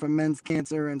money for men's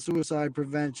cancer and suicide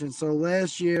prevention. So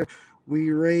last year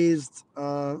we raised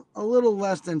a little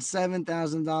less than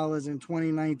 $7,000 in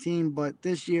 2019, but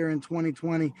this year in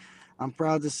 2020, I'm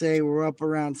proud to say we're up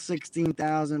around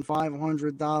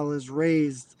 $16,500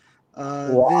 raised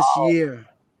this year.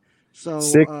 So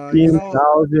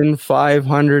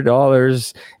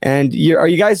 $16,500. And are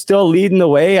you guys still leading the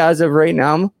way as of right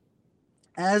now?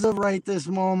 As of right this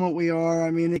moment, we are.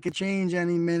 I mean, it could change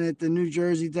any minute. The New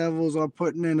Jersey Devils are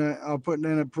putting in a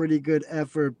pretty good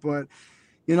effort, but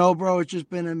you know, bro, it's just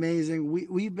been amazing.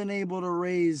 We've been able to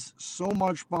raise so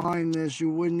much behind this, you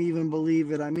wouldn't even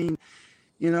believe it. I mean,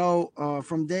 you know,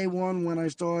 from day one when I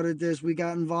started this, we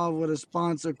got involved with a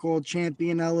sponsor called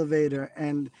Champion Elevator,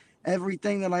 and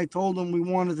everything that I told them we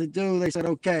wanted to do, they said,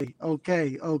 okay.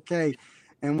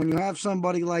 And when you have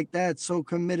somebody like that so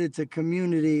committed to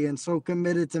community and so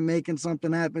committed to making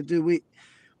something happen, dude, we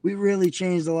really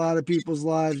changed a lot of people's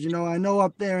lives. You know, I know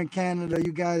up there in Canada,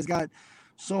 you guys got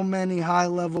so many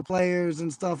high-level players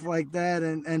and stuff like that,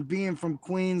 and being from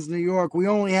Queens, New York, we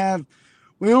only have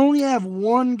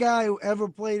one guy who ever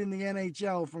played in the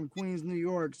NHL from Queens, New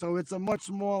York. So it's a much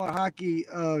smaller hockey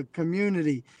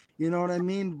community. You know what I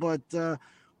mean? But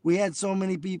we had so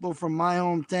many people from my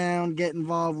hometown get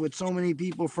involved with so many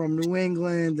people from New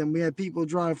England. And we had people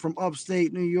drive from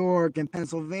upstate New York and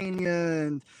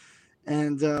Pennsylvania.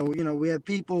 And you know, we had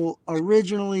some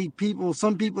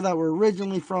people that were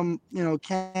originally from, you know,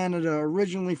 Canada,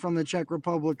 originally from the Czech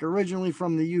Republic, originally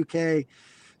from the UK.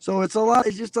 So it's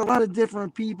just a lot of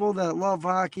different people that love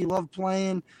hockey, love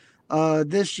playing.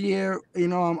 This year, you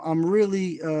know, I'm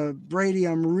really, Brady,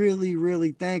 I'm really,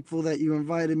 really thankful that you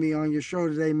invited me on your show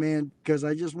today, man, because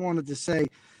I just wanted to say,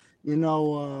 you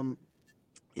know,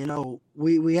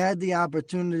 we had the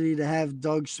opportunity to have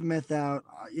Doug Smith out,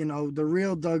 you know, the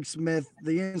real Doug Smith,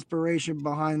 the inspiration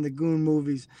behind the Goon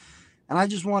movies. And I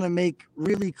just want to make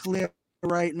really clear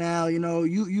right now, you know,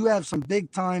 you have some big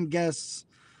time guests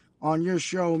on your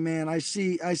show, man. I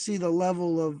see the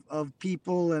level of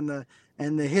people and the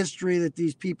history that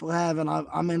these people have, and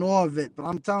I'm in awe of it. But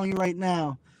I'm telling you right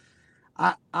now,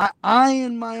 I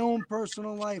in my own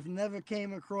personal life never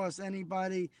came across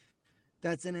anybody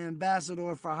that's an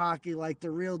ambassador for hockey like the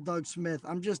real Doug Smith.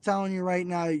 I'm just telling you right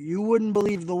now, you wouldn't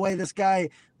believe the way this guy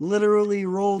literally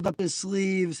rolled up his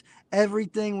sleeves,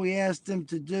 everything we asked him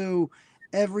to do,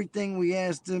 everything we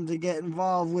asked him to get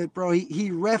involved with, bro. He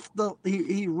reffed the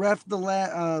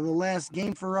last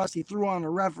game for us. He threw on a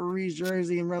referee's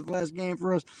jersey and reffed the last game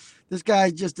for us. This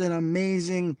guy's just an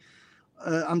amazing.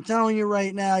 I'm telling you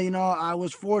right now, you know, I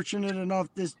was fortunate enough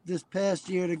this past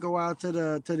year to go out to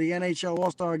the NHL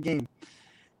All-Star game,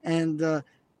 and the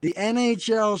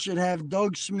NHL should have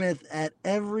Doug Smith at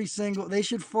every single. They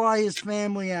should fly his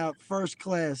family out first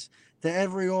class to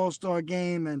every All-Star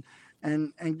game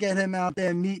and get him out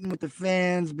there meeting with the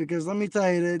fans, because let me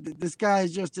tell you, this guy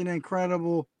is just an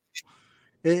incredible.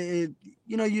 You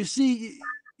know,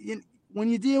 when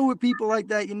you deal with people like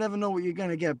that, you never know what you're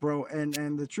gonna get, bro.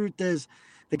 And the truth is,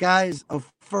 the guy's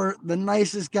the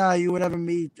nicest guy you would ever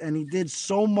meet, and he did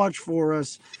so much for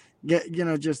us.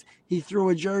 He threw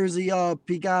a jersey up.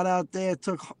 He got out there,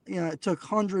 took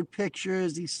 100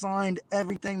 pictures. He signed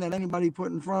everything that anybody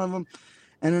put in front of him.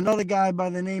 And another guy by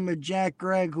the name of Jack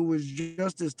Gregg, who was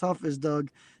just as tough as Doug,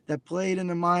 that played in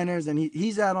the minors, and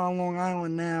he's out on Long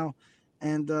Island now.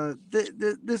 And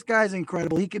this guy's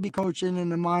incredible. He could be coaching in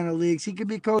the minor leagues. He could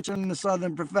be coaching in the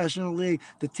Southern Professional League.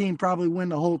 The team probably win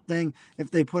the whole thing if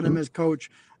they put him as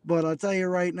coach. But I'll tell you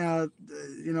right now,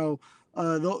 you know,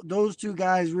 those two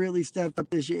guys really stepped up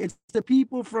this year. It's the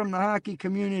people from the hockey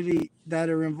community that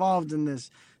are involved in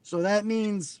this. So that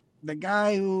means the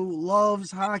guy who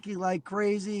loves hockey like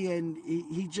crazy, and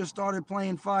he just started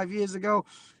playing 5 years ago.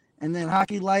 And then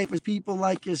Hockey Life is people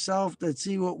like yourself that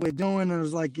see what we're doing and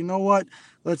is like, you know what,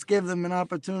 let's give them an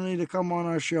opportunity to come on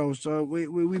our show. So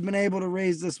we've been able to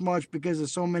raise this much because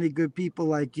of so many good people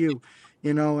like you,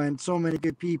 and so many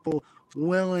good people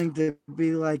willing to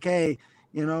be like, hey,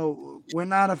 we're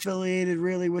not affiliated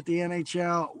really with the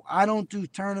NHL. I don't do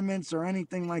tournaments or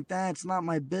anything like that. It's not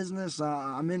my business.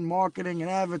 I'm in marketing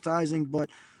and advertising, but,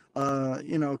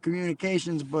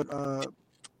 communications, but,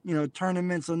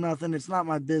 tournaments or nothing. It's not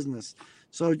my business.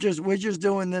 So we're just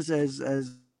doing this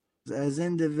as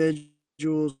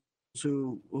individuals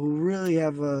who really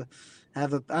have a I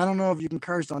don't know if you can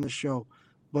curse on the show,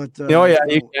 but Oh yeah,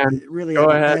 you can. Really Go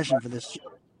have ahead. a passion for this.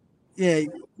 Yeah,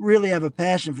 really have a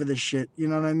passion for this shit. You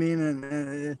know what I mean?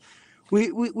 And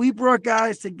we brought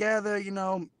guys together.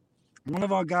 One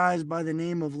of our guys by the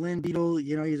name of Lynn Beetle,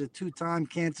 he's a 2-time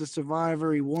cancer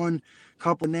survivor. He won a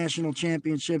couple of national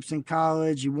championships in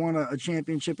college. He won a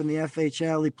championship in the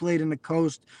FHL. He played in the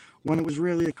Coast when it was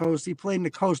really the Coast. He played in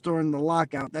the Coast during the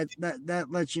lockout. That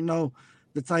lets you know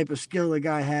the type of skill the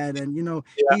guy had. And,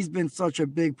 he's been such a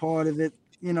big part of it.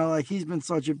 He's been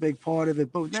such a big part of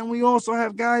it. But then we also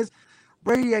have guys,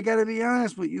 Brady, I got to be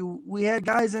honest with you. We had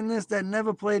guys in this that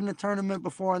never played in a tournament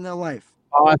before in their life.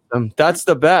 Awesome. That's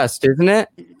the best, isn't it?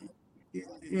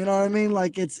 You know what I mean?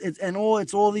 Like it's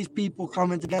all these people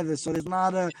coming together. So there's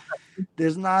not an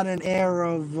air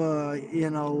of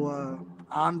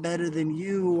I'm better than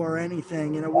you or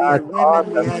anything. We had women,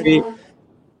 awesome. we had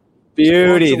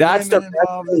Beauty. That's the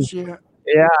involved this year.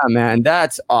 Yeah, man,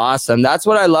 that's awesome. That's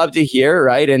what I love to hear,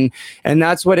 right? And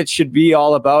that's what it should be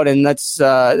all about. And that's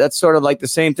sort of like the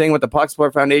same thing with the Puck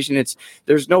Sport Foundation. It's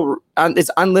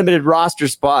unlimited roster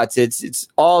spots. It's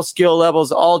all skill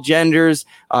levels, all genders,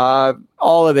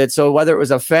 all of it. So whether it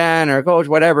was a fan or a coach,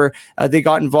 whatever, they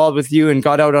got involved with you and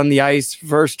got out on the ice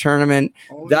first tournament.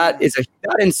 That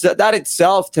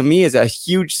itself to me is a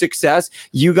huge success.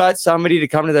 You got somebody to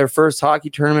come to their first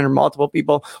hockey tournament, or multiple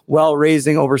people, while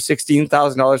raising over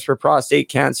 $16,000 for prostate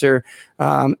cancer,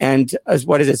 and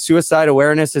suicide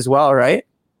awareness as well, right?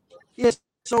 Yes.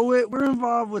 So we're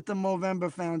involved with the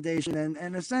Movember Foundation,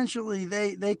 and essentially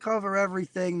they cover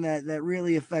everything that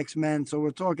really affects men. So we're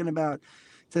talking about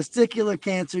testicular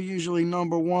cancer, usually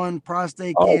number one,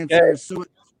 prostate cancer,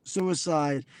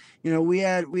 suicide. We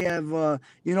have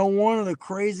one of the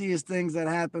craziest things that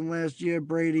happened last year,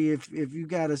 Brady, if you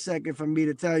got a second for me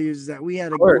to tell you, is that we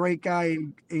had a great guy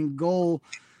in goal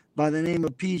by the name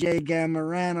of PJ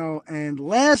Gamarano. And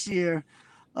last year,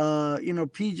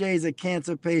 PJ is a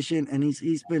cancer patient, and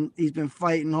he's been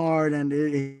fighting hard, and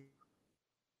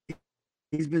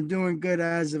he's been doing good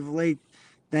as of late,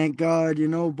 thank God.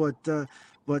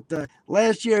 But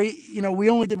last year, we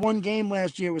only did one game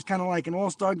last year. It was kind of like an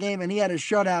all-star game, and he had a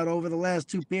shutout over the last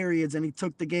 2 periods, and he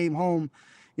took the game home,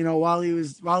 while he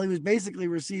was basically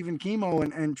receiving chemo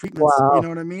and treatments. Wow. You know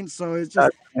what I mean? So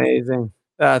that's amazing.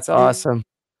 That's awesome.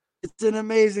 It's an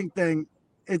amazing thing.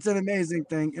 It's an amazing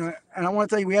thing. And I want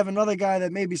to tell you, we have another guy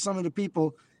that maybe some of the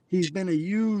people, he's been a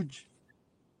huge,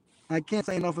 I can't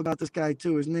say enough about this guy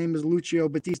too. His name is Lucio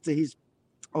Batista. He's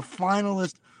a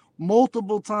finalist,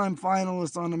 multiple-time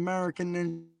finalist on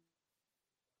American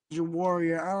Ninja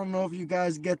Warrior. I don't know if you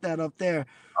guys get that up there.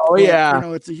 Oh, but,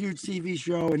 yeah. It's a huge TV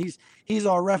show, and he's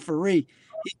our referee.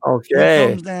 He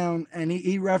comes down and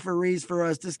he referees for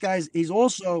us. This guy's he's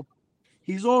also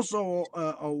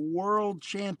a world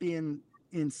champion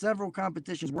in several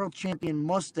competitions, world champion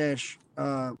mustache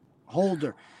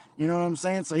holder. You know what I'm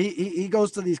saying? So he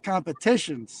goes to these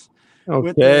competitions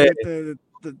with the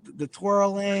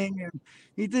twirling, and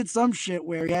he did some shit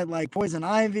where he had like poison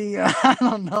ivy. I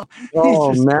don't know. Oh,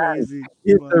 he's just man. crazy.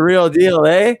 He's the real deal,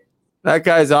 eh? That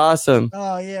guy's awesome.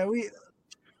 Oh yeah,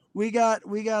 we got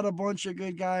a bunch of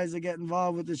good guys that get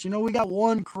involved with this. We got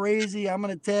one crazy, I'm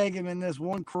gonna tag him in this,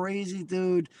 one crazy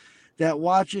dude that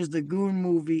watches the Goon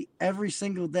movie every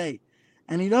single day.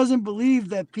 And he doesn't believe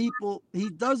that people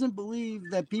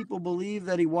believe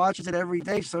that he watches it every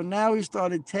day. So now he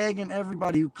started tagging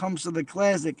everybody who comes to the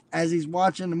classic as he's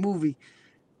watching the movie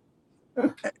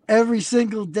every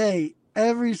single day.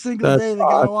 Every single day the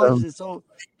guy watches it. So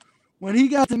when he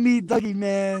got to meet Dougie,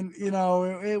 man,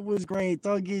 it was great.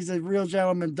 Dougie's a real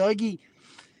gentleman. Dougie.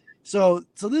 So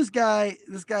this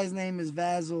guy's name is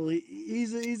Vasil.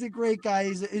 He's a great guy.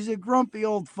 He's a grumpy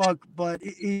old fuck, but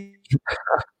he's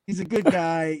a good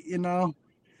guy,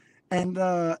 And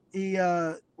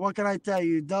what can I tell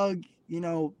you, Doug?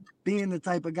 Being the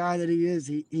type of guy that he is,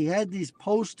 he had these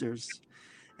posters,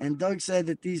 And Doug said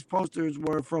that these posters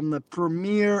were from the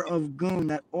premiere of Goon,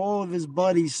 that all of his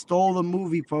buddies stole the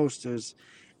movie posters.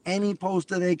 Any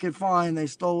poster they could find, they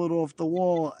stole it off the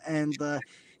wall. And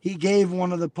he gave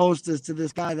one of the posters to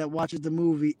this guy that watches the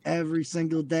movie every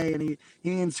single day, and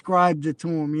he inscribed it to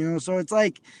him, you know? So it's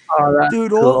like, Oh, that's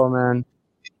dude, cool, man.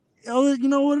 you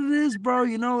know what it is, bro?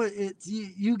 You know, it's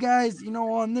you guys, you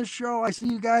know, on this show, I see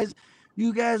you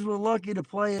guys were lucky to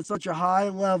play at such a high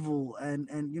level, and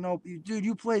you know, dude,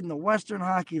 you played in the Western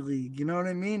Hockey League, you know what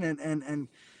I mean? And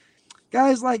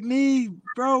guys like me,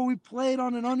 bro, we played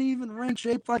on an uneven rink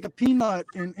shaped like a peanut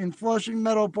in Flushing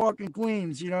Meadow Park in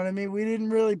Queens, you know what I mean? We didn't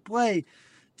really play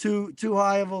too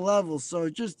high of a level. So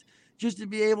just to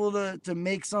be able to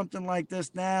make something like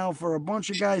this now for a bunch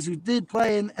of guys who did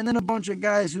play, and then a bunch of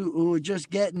guys who are just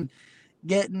getting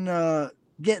their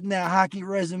hockey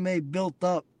resume built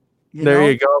up. You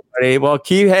go, buddy. Well,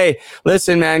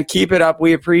 listen, man, keep it up.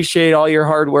 We appreciate all your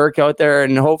hard work out there,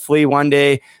 and hopefully one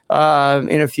day,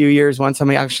 in a few years, once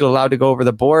I'm actually allowed to go over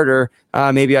the border,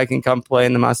 maybe I can come play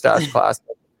in the Mustache Classic.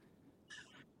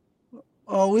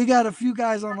 Oh, we got a few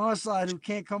guys on our side who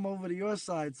can't come over to your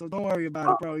side, so don't worry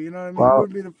about it, bro. You know what I mean? Wow. You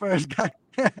would be the first guy.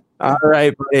 All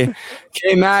right, buddy.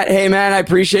 Okay, Matt. Hey, man, I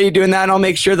appreciate you doing that. And I'll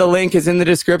make sure the link is in the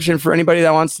description for anybody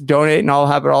that wants to donate, and I'll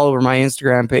have it all over my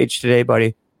Instagram page today,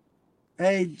 buddy.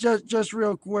 Hey, just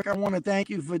real quick, I want to thank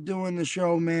you for doing the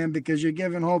show, man, because you're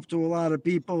giving hope to a lot of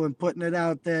people and putting it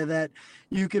out there that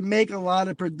you can make a lot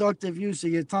of productive use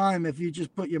of your time if you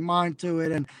just put your mind to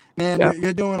it. And, man,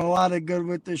 You're doing a lot of good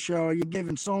with the show. You're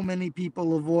giving so many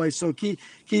people a voice. So keep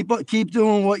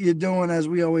doing what you're doing, as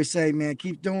we always say, man.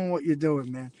 Keep doing what you're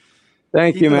doing, man.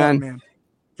 Thank you, man. Up, man.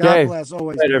 God bless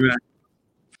always. Later, man.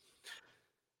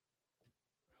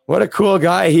 What a cool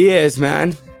guy he is,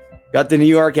 man. Got the New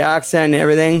York accent and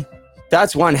everything.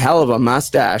 That's one hell of a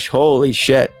mustache. Holy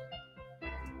shit.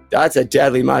 That's a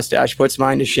deadly mustache. Puts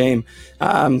mine to shame.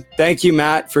 Thank you,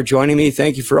 Matt, for joining me.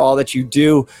 Thank you for all that you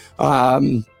do.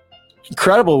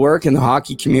 Incredible work in the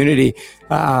hockey community.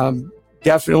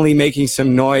 Definitely making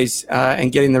some noise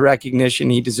and getting the recognition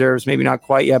he deserves. Maybe not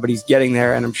quite yet, but he's getting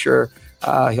there, and I'm sure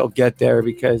he'll get there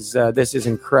because this is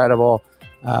incredible.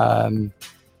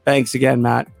 Thanks again,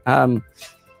 Matt.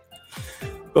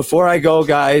 Before I go,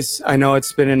 guys, I know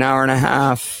it's been an hour and a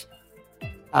half.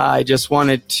 I just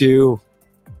wanted to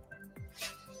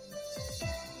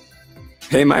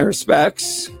pay my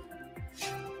respects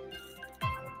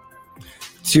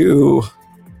to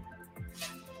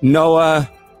Noah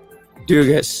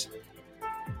Dugas.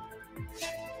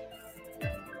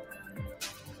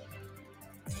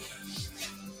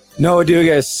 Noah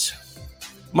Dugas,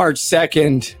 March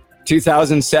 2nd,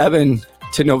 2007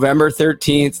 to November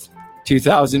 13th,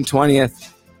 2020. It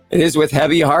is with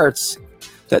heavy hearts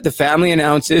that the family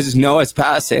announces Noah's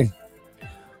passing,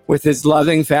 with his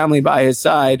loving family by his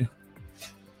side.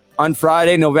 On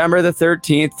Friday, November the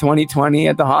 13th, 2020,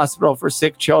 at the hospital for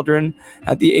sick children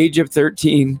at the age of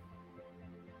 13.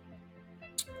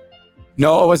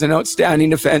 Noah was an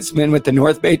outstanding defenseman with the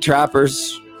North Bay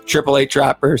Trappers, AAA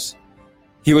Trappers.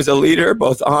 He was a leader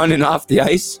both on and off the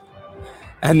ice,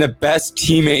 and the best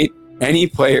teammate any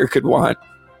player could want.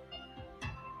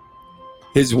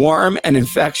 His warm and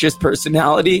infectious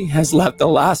personality has left a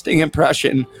lasting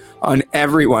impression on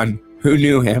everyone who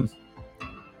knew him.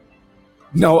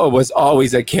 Noah was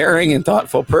always a caring and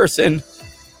thoughtful person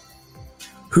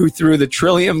who, through the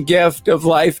Trillium Gift of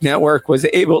Life Network, was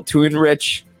able to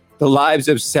enrich the lives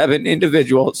of 7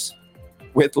 individuals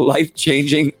with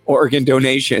life-changing organ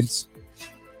donations.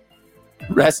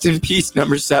 Rest in peace,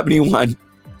 number 71.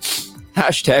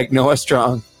 Hashtag Noah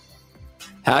Strong.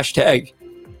 Hashtag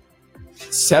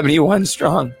 71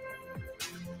 Strong.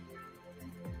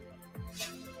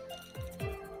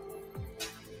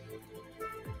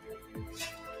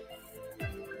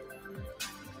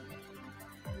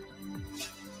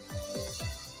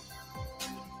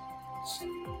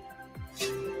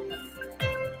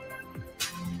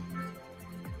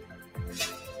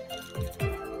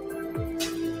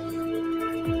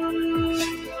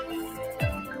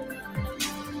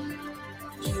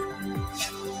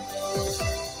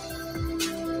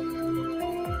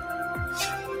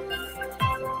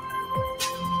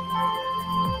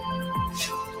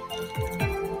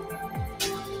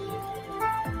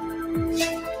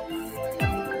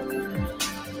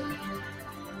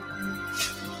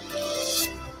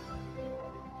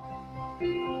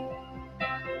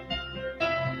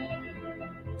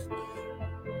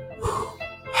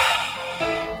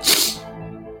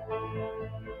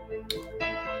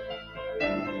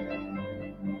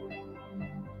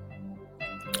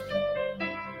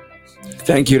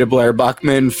 Thank you to Blair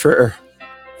Buckman for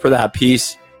that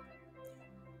piece.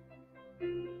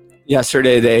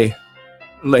 Yesterday, they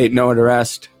laid Noah to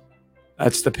rest.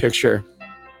 That's the picture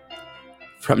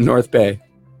from North Bay.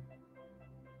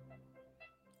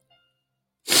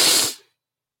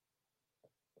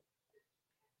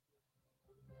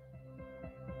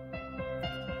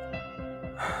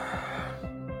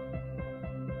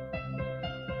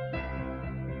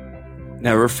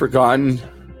 Never forgotten.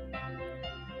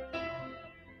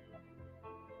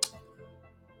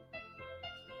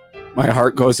 My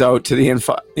heart goes out to the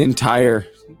entire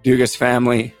Dugas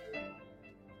family.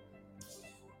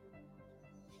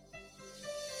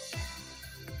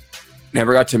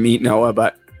 Never got to meet Noah,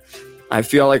 but I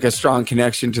feel like a strong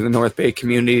connection to the North Bay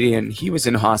community, and he was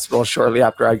in hospital shortly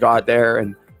after I got there,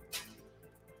 and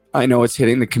I know it's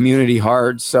hitting the community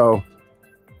hard, so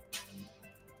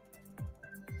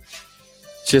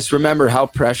just remember how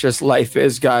precious life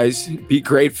is, guys. Be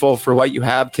grateful for what you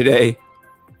have today.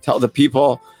 Tell the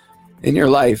people in your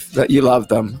life that you love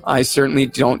them. I certainly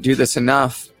don't do this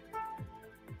enough.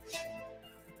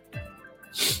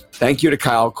 Thank you to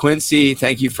Kyle Quincy.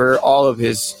 Thank you for all of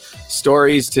his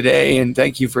stories today, and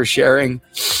thank you for sharing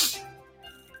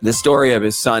the story of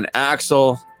his son,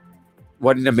 Axel.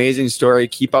 What an amazing story.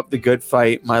 Keep up the good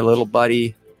fight, my little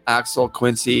buddy, Axel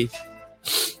Quincy.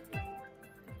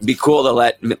 It'd be cool to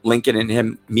let Lincoln and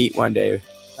him meet one day.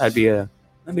 That'd be a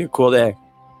cool day.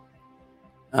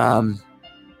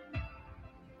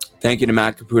 Thank you to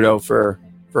Matt Caputo for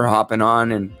hopping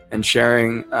on and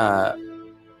sharing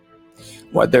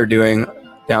what they're doing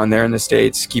down there in the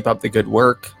States. Keep up the good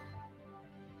work.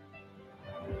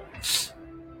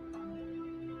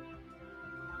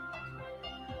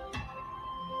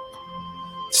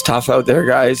 It's tough out there,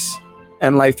 guys,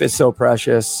 and life is so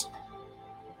precious.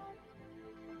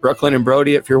 Brooklyn and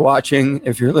Brody, if you're watching,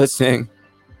 if you're listening,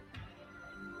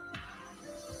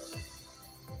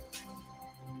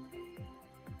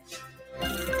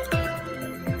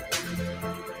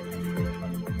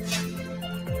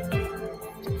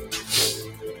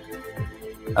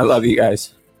 I love you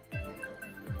guys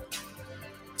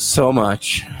so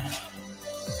much.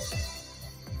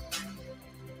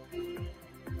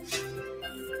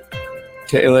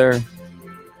 Taylor,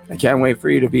 I can't wait for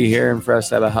you to be here and for us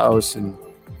to have a house and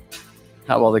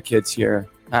have all the kids here.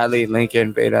 Hadley,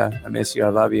 Lincoln, Beta, I miss you. I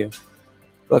love you.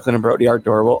 Brooklyn and Brody, our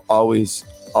door will always,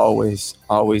 always,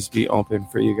 always be open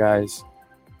for you guys.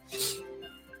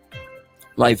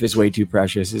 Life is way too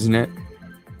precious, isn't it?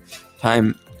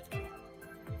 Time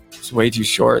is way too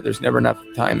short. There's never enough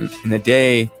time in the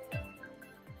day.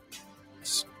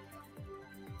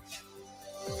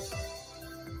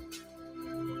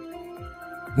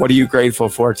 What are you grateful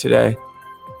for today?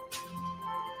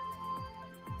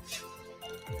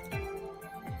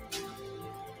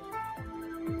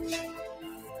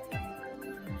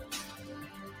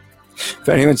 If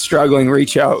anyone's struggling,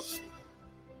 reach out.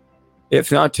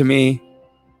 If not to me,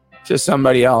 to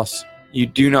somebody else. You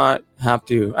do not have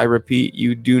to. I repeat,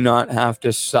 you do not have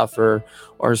to suffer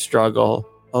or struggle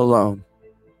alone.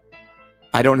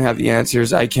 I don't have the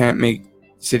answers. I can't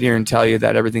sit here and tell you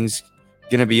that everything's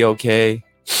going to be okay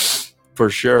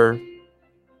for sure.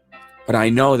 But I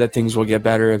know that things will get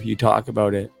better if you talk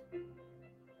about it.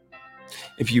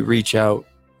 If you reach out,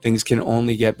 things can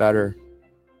only get better.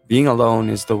 Being alone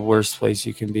is the worst place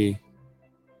you can be.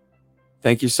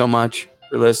 Thank you so much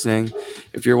for listening.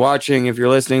 If you're watching, if you're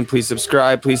listening, please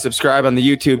subscribe. Please subscribe on the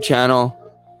YouTube channel.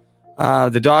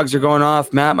 The dogs are going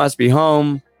off. Matt must be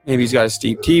home. Maybe he's got a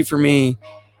steep tea for me.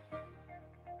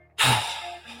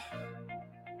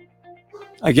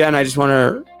 Again, I just want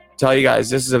to tell you guys,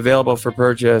 this is available for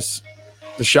purchase.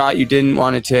 The shot you didn't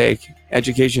want to take.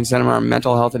 Education Seminar on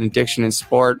Mental Health and Addiction in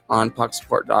Sport on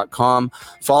pucksport.com.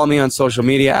 Follow me on social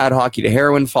media at Hockey to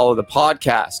Heroin. Follow the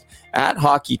podcast at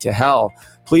Hockey to Hell.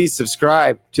 Please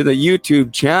subscribe to the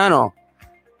YouTube channel.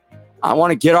 I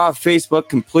want to get off Facebook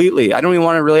completely. I don't even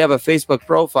want to really have a Facebook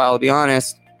profile, to be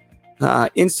honest.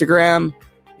 Instagram,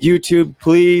 YouTube,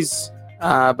 please.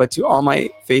 But to all my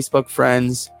Facebook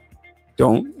friends,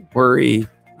 don't worry.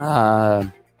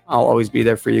 I'll always be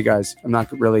there for you guys. I'm not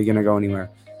really going to go anywhere.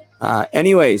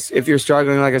 Anyways, if you're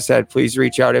struggling, like I said, please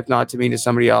reach out. If not to me, to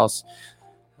somebody else.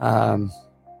 What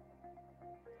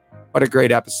a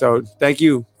great episode. Thank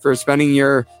you for spending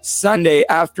your Sunday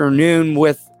afternoon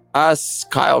with us,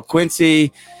 Kyle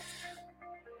Quincy.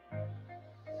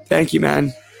 Thank you,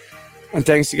 man. And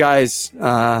thanks to guys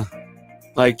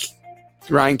like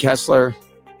Ryan Kessler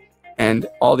and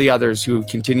all the others who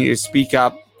continue to speak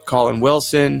up. Colin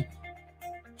Wilson.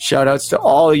 Shout outs to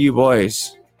all of you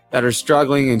boys that are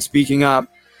struggling and speaking up.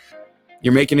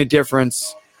 You're making a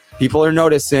difference. People are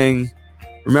noticing.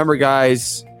 Remember,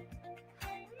 guys,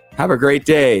 have a great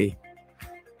day.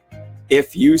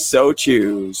 if you so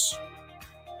choose.